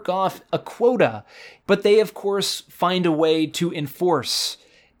to work off a quota, but they, of course, find a way to enforce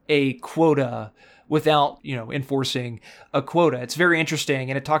a quota without, enforcing a quota. It's very interesting,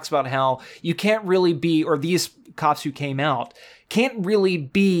 and it talks about how you can't really be, or these cops who came out can't really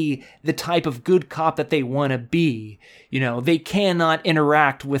be the type of good cop that they want to be. They cannot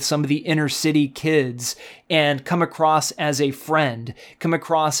interact with some of the inner city kids and come across as a friend, come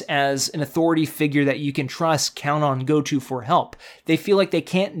across as an authority figure that you can trust, count on, go to for help. They feel like they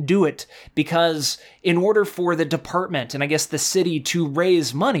can't do it because in order for the department and I guess the city to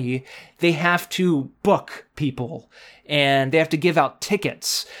raise money, they have to book people and they have to give out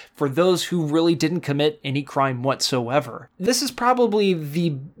tickets for those who really didn't commit any crime whatsoever. This is probably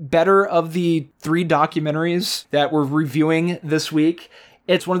the better of the 3 documentaries that we're reviewing this week.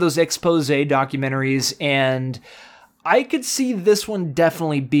 It's one of those expose documentaries, and I could see this one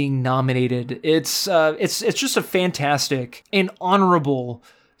definitely being nominated. It's just a fantastic and honorable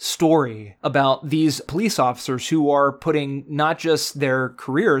story about these police officers who are putting not just their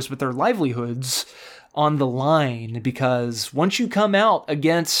careers, but their livelihoods on the line, because once you come out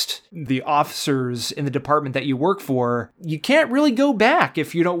against the officers in the department that you work for, you can't really go back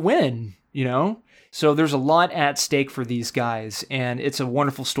if you don't win, So there's a lot at stake for these guys, and it's a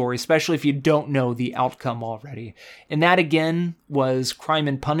wonderful story, especially if you don't know the outcome already. And that, again, was Crime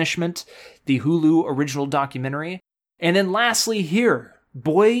and Punishment, the Hulu original documentary. And then lastly here,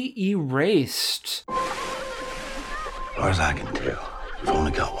 Boy Erased. As far as I can tell, we've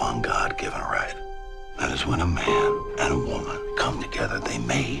only got one God-given right. That is when a man and a woman come together, they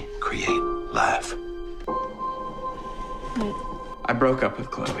may create life. I broke up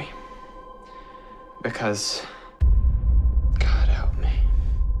with Chloe because, God help me,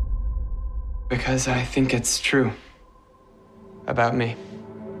 because I think it's true about me.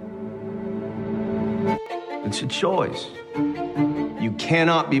 It's a choice. You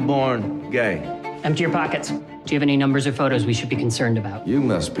cannot be born gay. Empty your pockets. Do you have any numbers or photos we should be concerned about? You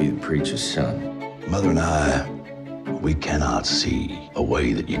must be the preacher's son. Mother and I, we cannot see a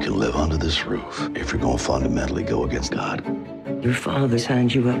way that you can live under this roof if you're going to fundamentally go against God. Your father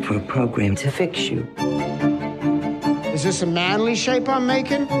signed you up for a program to fix you. Is this a manly shape I'm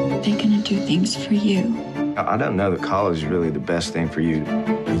making? They're gonna do things for you. I don't know that college is really the best thing for you.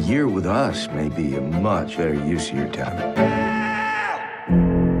 A year with us may be a much better use of your time.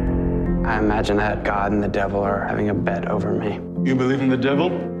 I imagine that God and the devil are having a bet over me. You believe in the devil?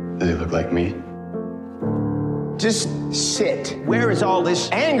 Does he look like me? Just sit. Where is all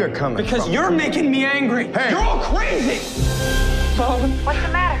this anger coming from? Because you're making me angry. Hey. You're all crazy. Mom. What's the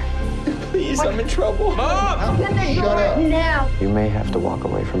matter? Please, I'm in trouble. Mom! Open the door now. You may have to walk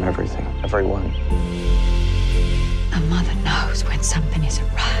away from everything, everyone. A mother knows when something isn't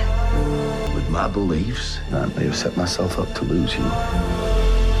right. With my beliefs, I may have set myself up to lose you.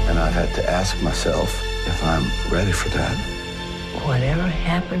 And I've had to ask myself if I'm ready for that. Whatever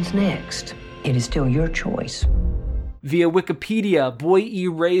happens next, it is still your choice. Via Wikipedia, Boy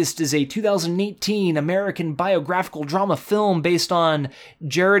Erased is a 2018 American biographical drama film based on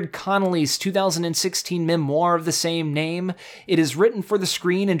Jared Connolly's 2016 memoir of the same name. It is written for the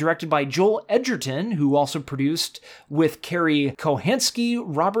screen and directed by Joel Edgerton, who also produced with Carrie Kohansky,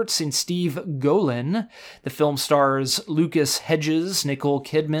 Roberts, and Steve Golin. The film stars Lucas Hedges, Nicole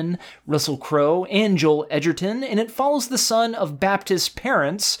Kidman, Russell Crowe, and Joel Edgerton, and it follows the son of Baptist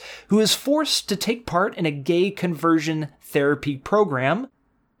parents who is forced to take part in a gay conversion therapy program.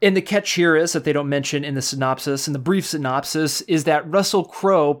 And the catch here is that they don't mention in the synopsis, in the brief synopsis, is that Russell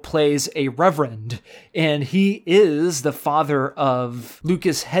Crowe plays a reverend, and he is the father of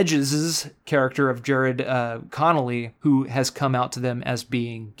Lucas Hedges' character of Jared Connolly, who has come out to them as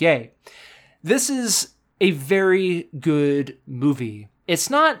being gay. This is a very good movie. It's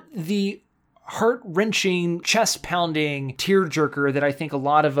not the heart-wrenching, chest-pounding tearjerker that I think a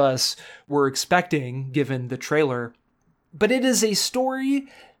lot of us were expecting, given the trailer. But it is a story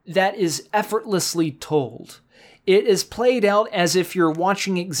that is effortlessly told. It is played out as if you're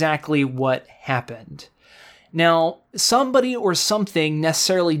watching exactly what happened. Now, somebody or something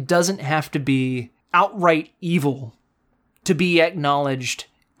necessarily doesn't have to be outright evil to be acknowledged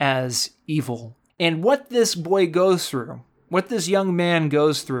as evil. And what this boy goes through, what this young man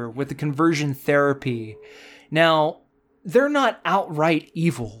goes through with the conversion therapy, now, they're not outright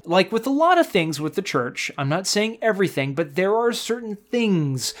evil. Like with a lot of things with the church, I'm not saying everything, but there are certain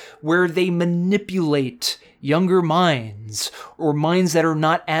things where they manipulate younger minds or minds that are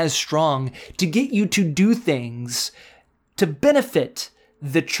not as strong to get you to do things to benefit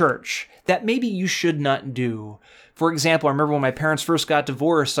the church that maybe you should not do. For example, I remember when my parents first got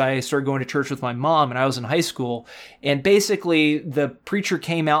divorced, I started going to church with my mom, and I was in high school. And basically, the preacher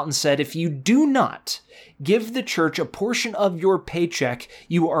came out and said, if you do not give the church a portion of your paycheck,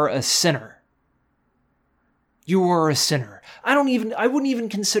 you are a sinner. You are a sinner. I wouldn't even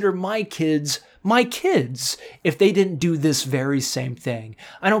consider my kids if they didn't do this very same thing.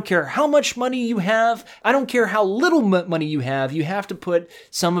 I don't care how much money you have. I don't care how little money you have. You have to put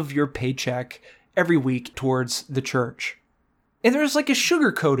some of your paycheck every week towards the church. And there's like a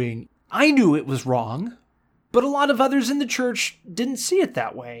sugarcoating. I knew it was wrong, but a lot of others in the church didn't see it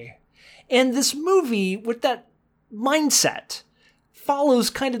that way. And this movie, with that mindset, follows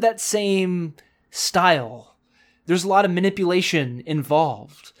kind of that same style. There's a lot of manipulation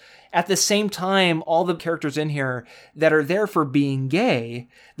involved. At the same time, all the characters in here that are there for being gay,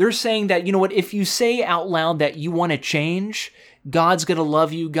 they're saying that, you know what, if you say out loud that you want to change, God's going to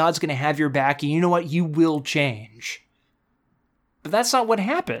love you, God's going to have your back, and you know what, you will change. But that's not what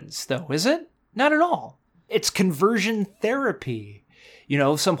happens, though, is it? Not at all. It's conversion therapy. You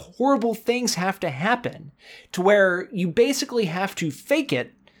know, some horrible things have to happen to where you basically have to fake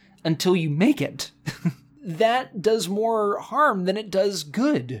it until you make it. That does more harm than it does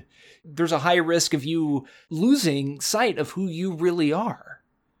good. There's a high risk of you losing sight of who you really are.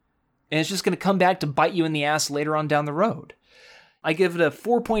 And it's just going to come back to bite you in the ass later on down the road. I give it a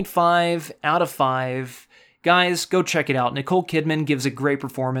 4.5 out of 5. Guys, go check it out. Nicole Kidman gives a great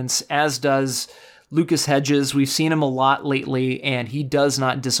performance, as does Lucas Hedges. We've seen him a lot lately, and he does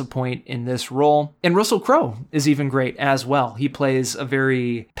not disappoint in this role. And Russell Crowe is even great as well. He plays a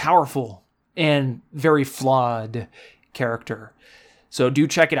very powerful and very flawed character. So do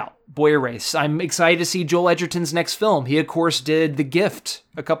check it out. Boy Erased. I'm excited to see Joel Edgerton's next film. He, of course, did The Gift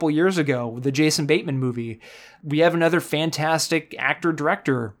a couple years ago, the Jason Bateman movie. We have another fantastic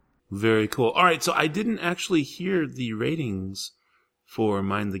actor-director. Very cool. All right, so I didn't actually hear the ratings for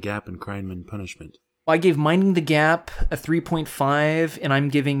Mind the Gap and Crime and Punishment. I gave Minding the Gap a 3.5, and I'm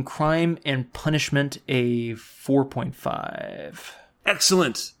giving Crime and Punishment a 4.5.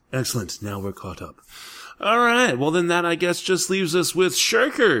 Excellent. Excellent. Now we're caught up. All right. Well, then that, I guess, just leaves us with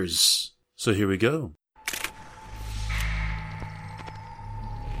Shirkers. So here we go.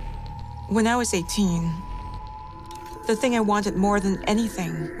 When I was 18, the thing I wanted more than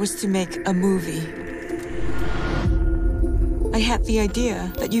anything was to make a movie. I had the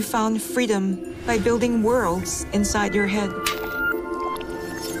idea that you found freedom by building worlds inside your head.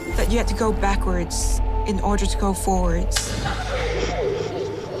 That you had to go backwards in order to go forwards.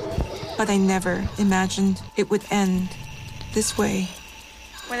 But I never imagined it would end this way.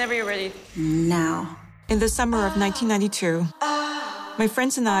 Whenever you're ready. Now. In the summer of 1992, my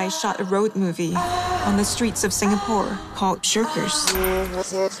friends and I shot a road movie on the streets of Singapore called Shirkers.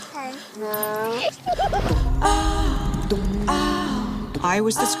 I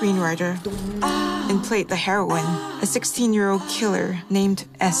was the screenwriter and played the heroine, a 16-year-old killer named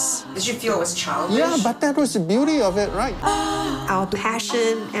S. Did you feel it was childish? Yeah, but that was the beauty of it, right? Our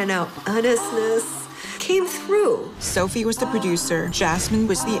passion and our earnestness came through. Sophie was the producer, Jasmine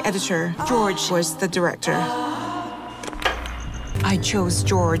was the editor, George was the director. I chose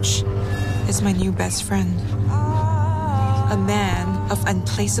George as my new best friend. A man of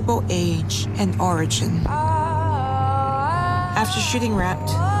unplaceable age and origin. After shooting wrapped,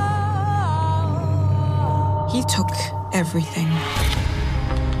 he took everything.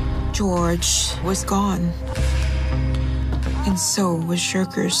 George was gone. And so was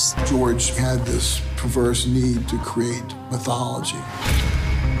Shirkers. George had this perverse need to create mythology.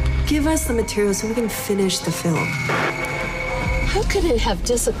 Give us the material so we can finish the film. How could it have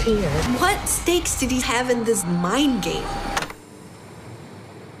disappeared? What stakes did he have in this mind game?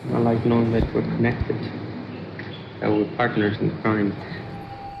 I like knowing that we're connected, that we're partners in crime.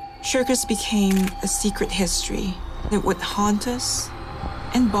 Shirkers became a secret history that would haunt us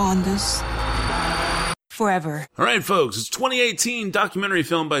and bond us forever. All right, folks, it's 2018 documentary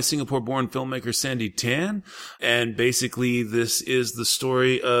film by Singapore-born filmmaker Sandy Tan. And basically, this is the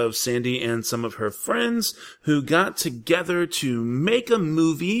story of Sandy and some of her friends who got together to make a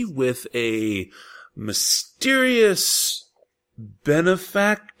movie with a mysterious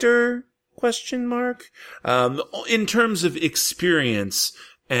benefactor, ? In terms of experience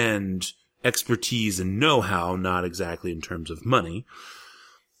and expertise and know-how, not exactly in terms of money.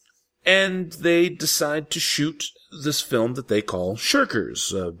 And they decide to shoot this film that they call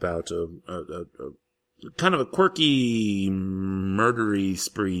Shirkers, about a kind of a quirky, murdery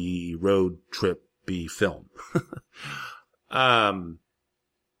spree, road trip-y film.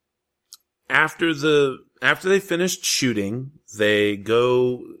 After they finished shooting, they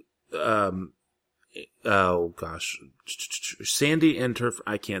go, Sandy and her,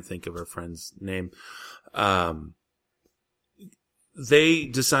 I can't think of her friend's name, they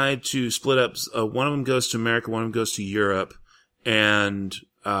decide to split up. One of them goes to America, one of them goes to Europe, and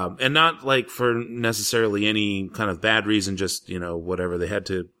not like for necessarily any kind of bad reason, just, whatever.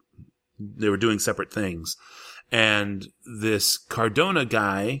 They were doing separate things. And this Cardona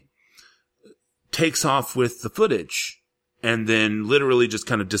guy takes off with the footage and then literally just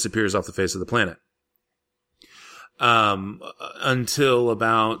kind of disappears off the face of the planet. Until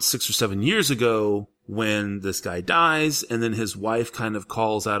about 6 or 7 years ago, when this guy dies, and then his wife kind of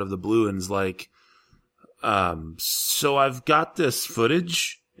calls out of the blue and is like, so I've got this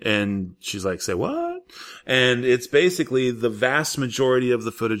footage. And she's like, say what? And it's basically the vast majority of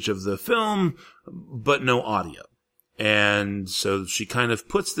the footage of the film, but no audio. And so she kind of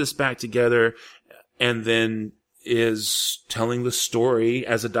puts this back together and then is telling the story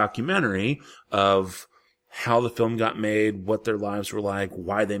as a documentary of how the film got made, what their lives were like,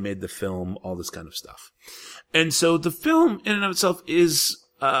 why they made the film, all this kind of stuff. And so the film in and of itself is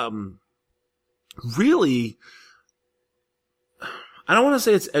really, I don't want to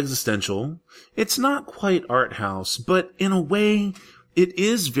say it's existential. It's not quite art house, but in a way it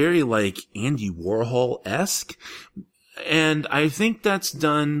is very like Andy Warhol-esque. And I think that's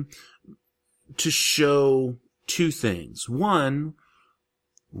done to show two things. One,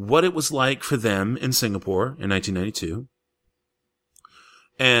 what it was like for them in Singapore in 1992,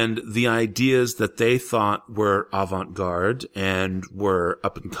 and the ideas that they thought were avant-garde and were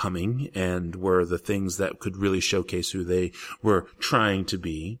up-and-coming and were the things that could really showcase who they were trying to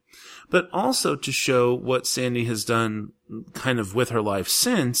be, but also to show what Sandy has done kind of with her life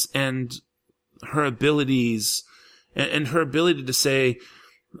since and her abilities and her ability to say,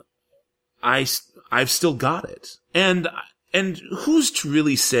 I've still got it. And who's to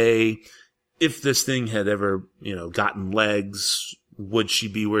really say if this thing had ever, gotten legs, would she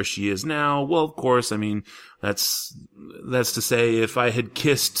be where she is now? Well, of course, I mean, that's to say, if I had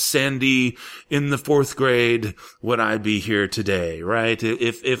kissed Sandy in the 4th grade, would I be here today, right?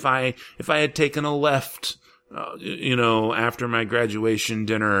 If I had taken a left, after my graduation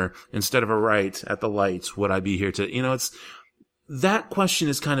dinner instead of a right at the lights, would I be here that question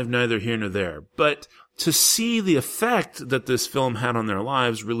is kind of neither here nor there. But to see the effect that this film had on their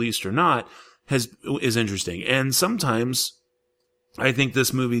lives, released or not, is interesting. And sometimes I think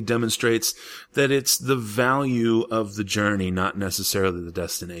this movie demonstrates that it's the value of the journey, not necessarily the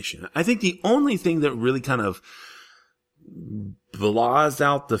destination. I think the only thing that really kind of blahs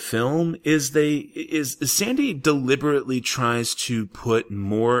out the film is Sandy deliberately tries to put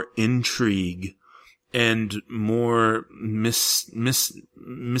more intrigue and more mystery.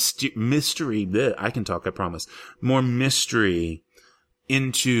 I can talk, I promise. More mystery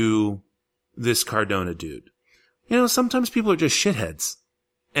into this Cardona dude. You know, sometimes people are just shitheads.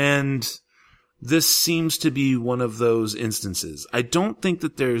 And this seems to be one of those instances. I don't think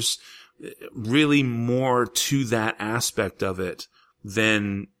that there's really more to that aspect of it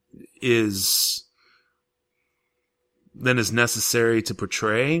than is necessary to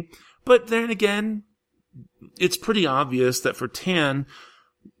portray. But then again, it's pretty obvious that for Tan,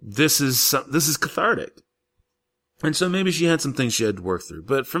 this is cathartic. And so maybe she had some things she had to work through.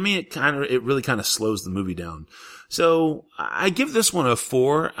 But for me, it really kind of slows the movie down. So I give this one a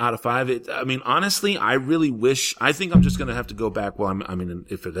 4 out of 5. Honestly, I think I'm just going to have to go back. Well,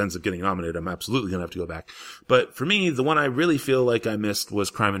 if it ends up getting nominated, I'm absolutely going to have to go back. But for me, the one I really feel like I missed was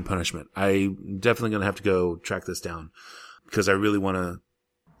Crime and Punishment. I'm definitely going to have to go track this down because I really want to,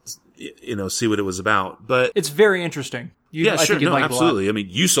 see what it was about. But it's very interesting. Sure. No, absolutely. I mean,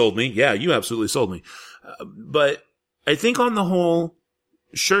 you sold me. Yeah, you absolutely sold me. But I think on the whole,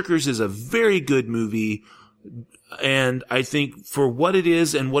 Shirkers is a very good movie. And I think for what it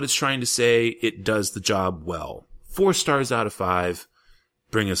is and what it's trying to say, it does the job well. 4 stars out of 5.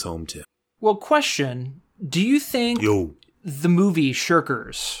 Bring us home, Tim. Well, question. Do you think the movie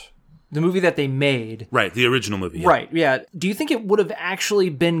Shirkers, the movie that they made... Right, the original movie. Yeah. Right, yeah. Do you think it would have actually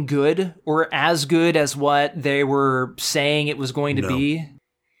been good or as good as what they were saying it was going to be?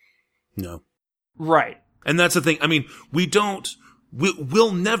 No. Right. And that's the thing. I mean,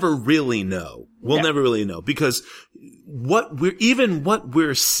 we'll never really know. We'll never really know because what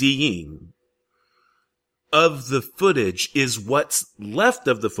we're seeing of the footage is what's left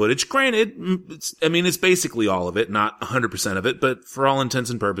of the footage. Granted, it's basically all of it, not 100% of it, but for all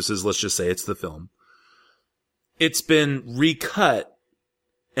intents and purposes, let's just say it's the film. It's been recut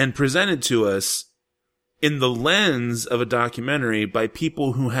and presented to us in the lens of a documentary by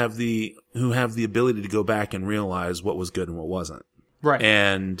people who have the ability to go back and realize what was good and what wasn't. Right.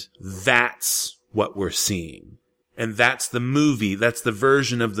 And that's what we're seeing. And that's the movie. That's the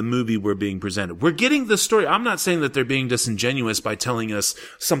version of the movie we're being presented. We're getting the story. I'm not saying that they're being disingenuous by telling us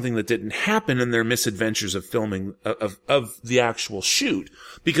something that didn't happen in their misadventures of filming of the actual shoot,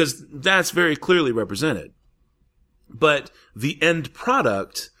 because that's very clearly represented. But the end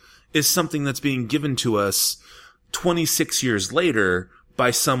product is something that's being given to us 26 years later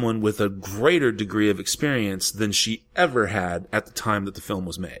by someone with a greater degree of experience than she ever had at the time that the film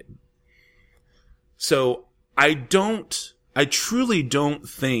was made. So I truly don't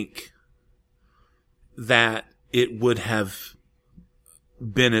think that it would have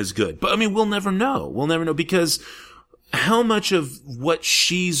been as good. But we'll never know. We'll never know because how much of what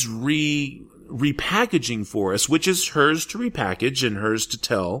she's repackaging for us, which is hers to repackage and hers to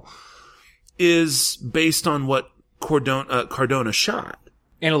tell, is based on what Cardona shot.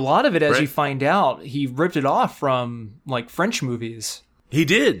 And a lot of it, as you find out, he ripped it off from, like, French movies. He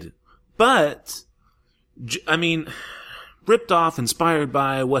did. But, ripped off, inspired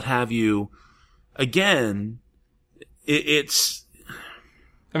by, what have you. Again, it's...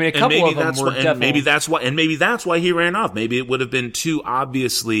 a couple of them were definitely... And maybe that's why he ran off. Maybe it would have been too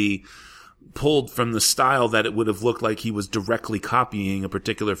obviously pulled from the style that it would have looked like he was directly copying a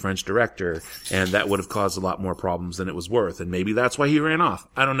particular French director, and that would have caused a lot more problems than it was worth. And maybe that's why he ran off.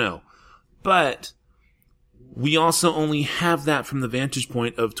 I don't know. But we also only have that from the vantage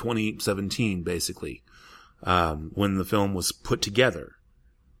point of 2017, basically, when the film was put together.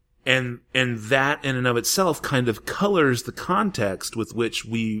 And that in and of itself kind of colors the context with which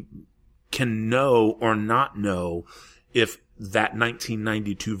we can know or not know if that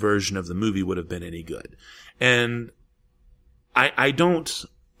 1992 version of the movie would have been any good. And I don't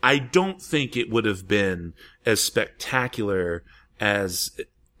think it would have been as spectacular as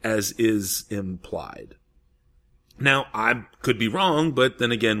is implied. Now, I could be wrong, but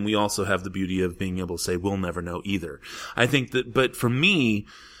then again, we also have the beauty of being able to say we'll never know either. I think that, but for me,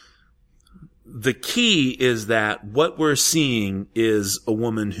 the key is that what we're seeing is a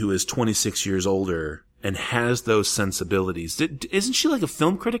woman who is 26 years older and has those sensibilities. Isn't she like a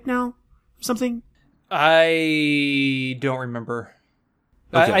film critic now? Or something? I don't remember.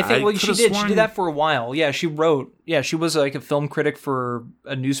 Okay, I think she did. She did that for a while. Yeah, she wrote. Yeah, she was like a film critic for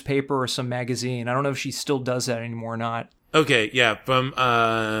a newspaper or some magazine. I don't know if she still does that anymore or not. Okay, yeah. From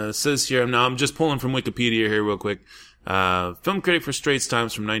says here. Now I'm just pulling from Wikipedia here real quick. Film critic for Straits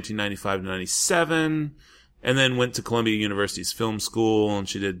Times from 1995 to 97. And then went to Columbia University's film school, and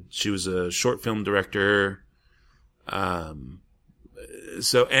she was a short film director.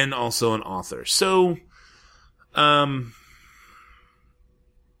 So, and also an author. So,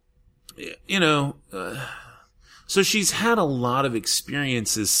 so she's had a lot of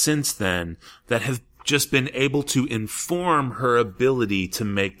experiences since then that have just been able to inform her ability to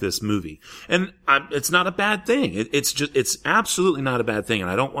make this movie. And it's not a bad thing. It's absolutely not a bad thing. And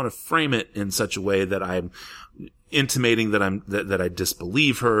I don't want to frame it in such a way that I'm intimating that I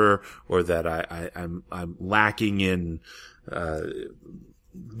disbelieve her, or that I'm lacking in,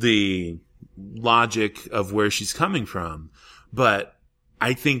 the logic of where she's coming from. But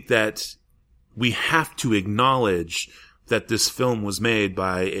I think that we have to acknowledge that this film was made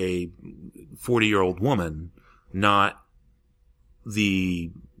by a 40-year-old woman, not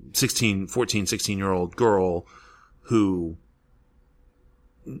the 16-year-old girl who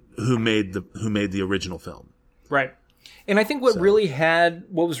made the original film. Right. And I think what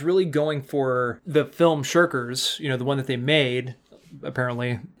was really going for the film Shirkers, the one that they made,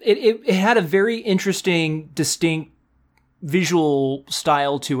 apparently, it had a very interesting, distinct visual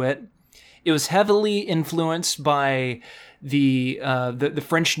style to it. It was heavily influenced by the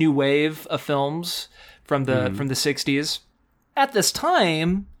French New Wave of films from the 60s. At this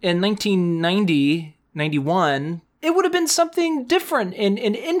time, in 1990, 91, it would have been something different and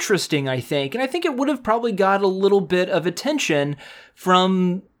interesting, I think. And I think it would have probably got a little bit of attention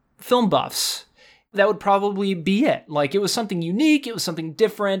from film buffs. That would probably be it. Like, it was something unique, it was something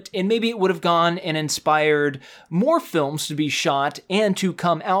different, and maybe it would have gone and inspired more films to be shot and to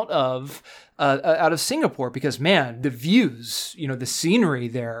come out of Singapore, because, man, the views, the scenery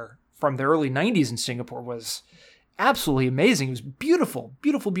there from the early 90s in Singapore was absolutely amazing. It was beautiful,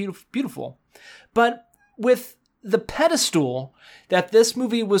 beautiful, beautiful, beautiful. But with the pedestal that this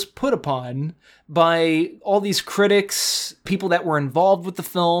movie was put upon by all these critics, people that were involved with the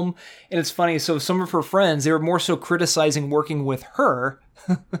film. And it's funny, so some of her friends, they were more so criticizing working with her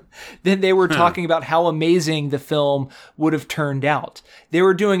than they were talking about how amazing the film would have turned out. They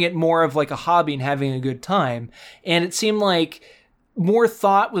were doing it more of like a hobby and having a good time. And it seemed like more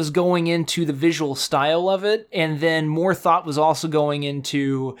thought was going into the visual style of it, and then more thought was also going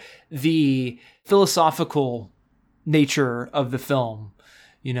into the philosophical nature of the film.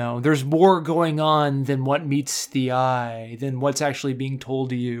 There's more going on than what meets the eye, than what's actually being told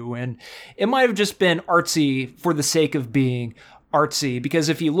to you. And it might have just been artsy for the sake of being artsy, because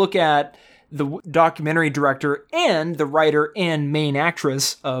if you look at the documentary director and the writer and main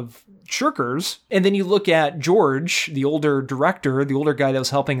actress of Shirkers, and then you look at George, the older director, the older guy that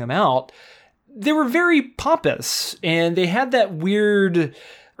was helping them out, they were very pompous, and they had that weird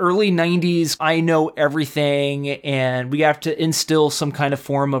early 90s, I know everything, and we have to instill some kind of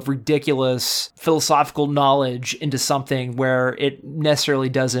form of ridiculous philosophical knowledge into something where it necessarily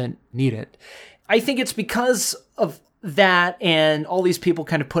doesn't need it. I think it's because of that and all these people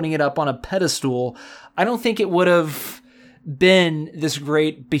kind of putting it up on a pedestal. I don't think it would have been this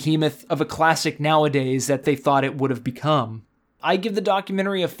great behemoth of a classic nowadays that they thought it would have become. I give the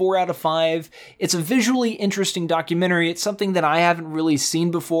documentary a 4 out of 5. It's a visually interesting documentary. It's something that I haven't really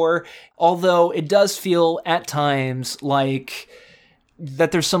seen before, although it does feel at times like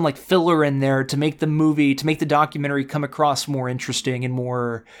that there's some like filler in there to make the documentary come across more interesting and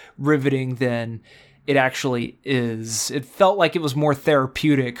more riveting than it actually is. It felt like it was more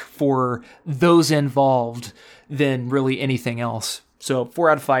therapeutic for those involved than really anything else. So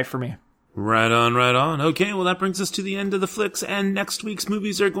 4 out of 5 for me. Right on, right on. Okay, well, that brings us to the end of the flicks, and next week's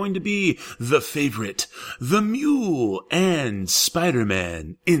movies are going to be The Favorite, The Mule, and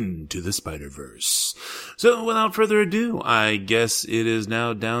Spider-Man Into the Spider-Verse. So, without further ado, I guess it is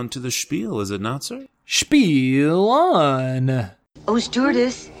now down to the spiel, is it not, sir? Spiel on. Oh,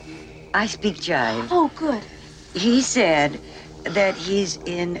 stewardess, I speak jive. Oh, good. He said that he's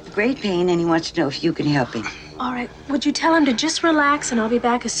in great pain and he wants to know if you can help him. All right, would you tell him to just relax, and I'll be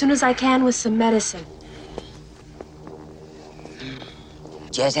back as soon as I can with some medicine.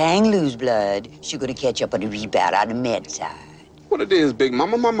 Just hang loose, blood. She's gonna catch up on the rebound on the med side. What it is, Big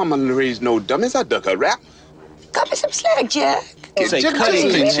Mama? My mama raised no dummies. I duck a rap. Cut me some slack, Jack. Say cutting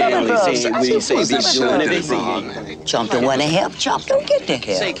can she only say we say be doing everything. Chomp don't wanna help, Chomp don't get the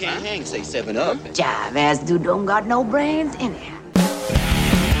help. Say can't hang, say 7 Up. Jive ass dude don't got no brains anyhow.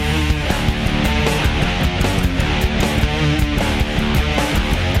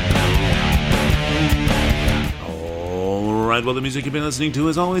 worldwide. Well, the music you've been listening to,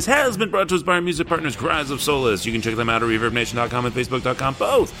 as always, has been brought to us by our music partners, Cries of Solace. You can check them out at ReverbNation.com and Facebook.com,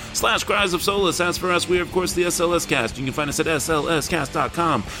 both /Cries of Solace. As for us, we are, of course, the SLS Cast. You can find us at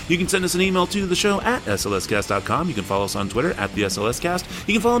SLScast.com. You can send us an email to the show at SLScast.com. You can follow us on Twitter at the SLS Cast.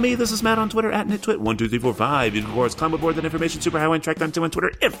 You can follow me, this is Matt, on Twitter at NitTwit12345. You can, of course, climb aboard that information superhighway and track down Tim on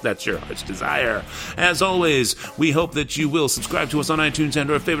Twitter if that's your heart's desire. As always, we hope that you will subscribe to us on iTunes and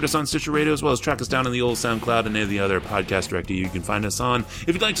or favorite us on Stitcher Radio, as well as track us down in the old SoundCloud and any of the other podcast directory you can find us on. If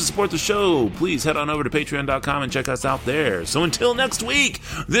you'd like to support the show, please head on over to patreon.com and check us out there. So until next week,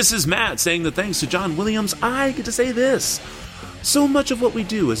 this is Matt saying that thanks to John Williams, I get to say this. So much of what we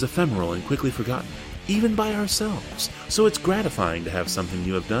do is ephemeral and quickly forgotten, even by ourselves. So it's gratifying to have something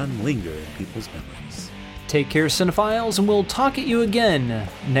you have done linger in people's memories. Take care, cinephiles, and we'll talk at you again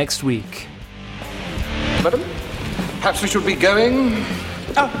next week. Madam, perhaps we should be going.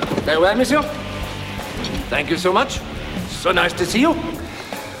 Oh, farewell, monsieur. Thank you so much. So nice to see you.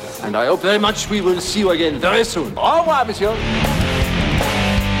 And I hope very much we will see you again very soon. Au revoir, monsieur.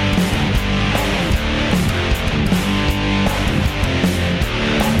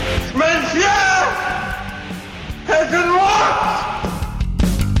 Monsieur! Has it worked?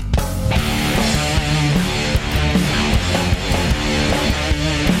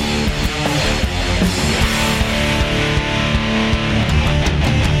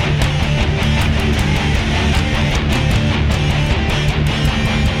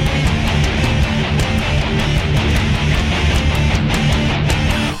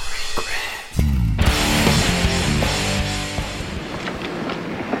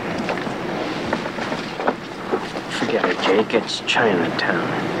 Jake, it's Chinatown.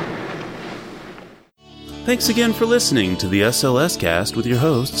 Thanks again for listening to the SLS Cast with your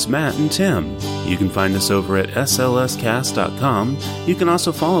hosts, Matt and Tim. You can find us over at slscast.com. You can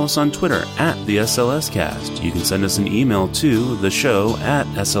also follow us on Twitter at the SLS Cast. You can send us an email to the show at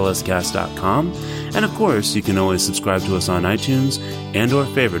slscast.com. And of course, you can always subscribe to us on iTunes and or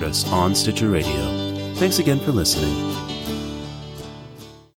favorite us on Stitcher Radio. Thanks again for listening.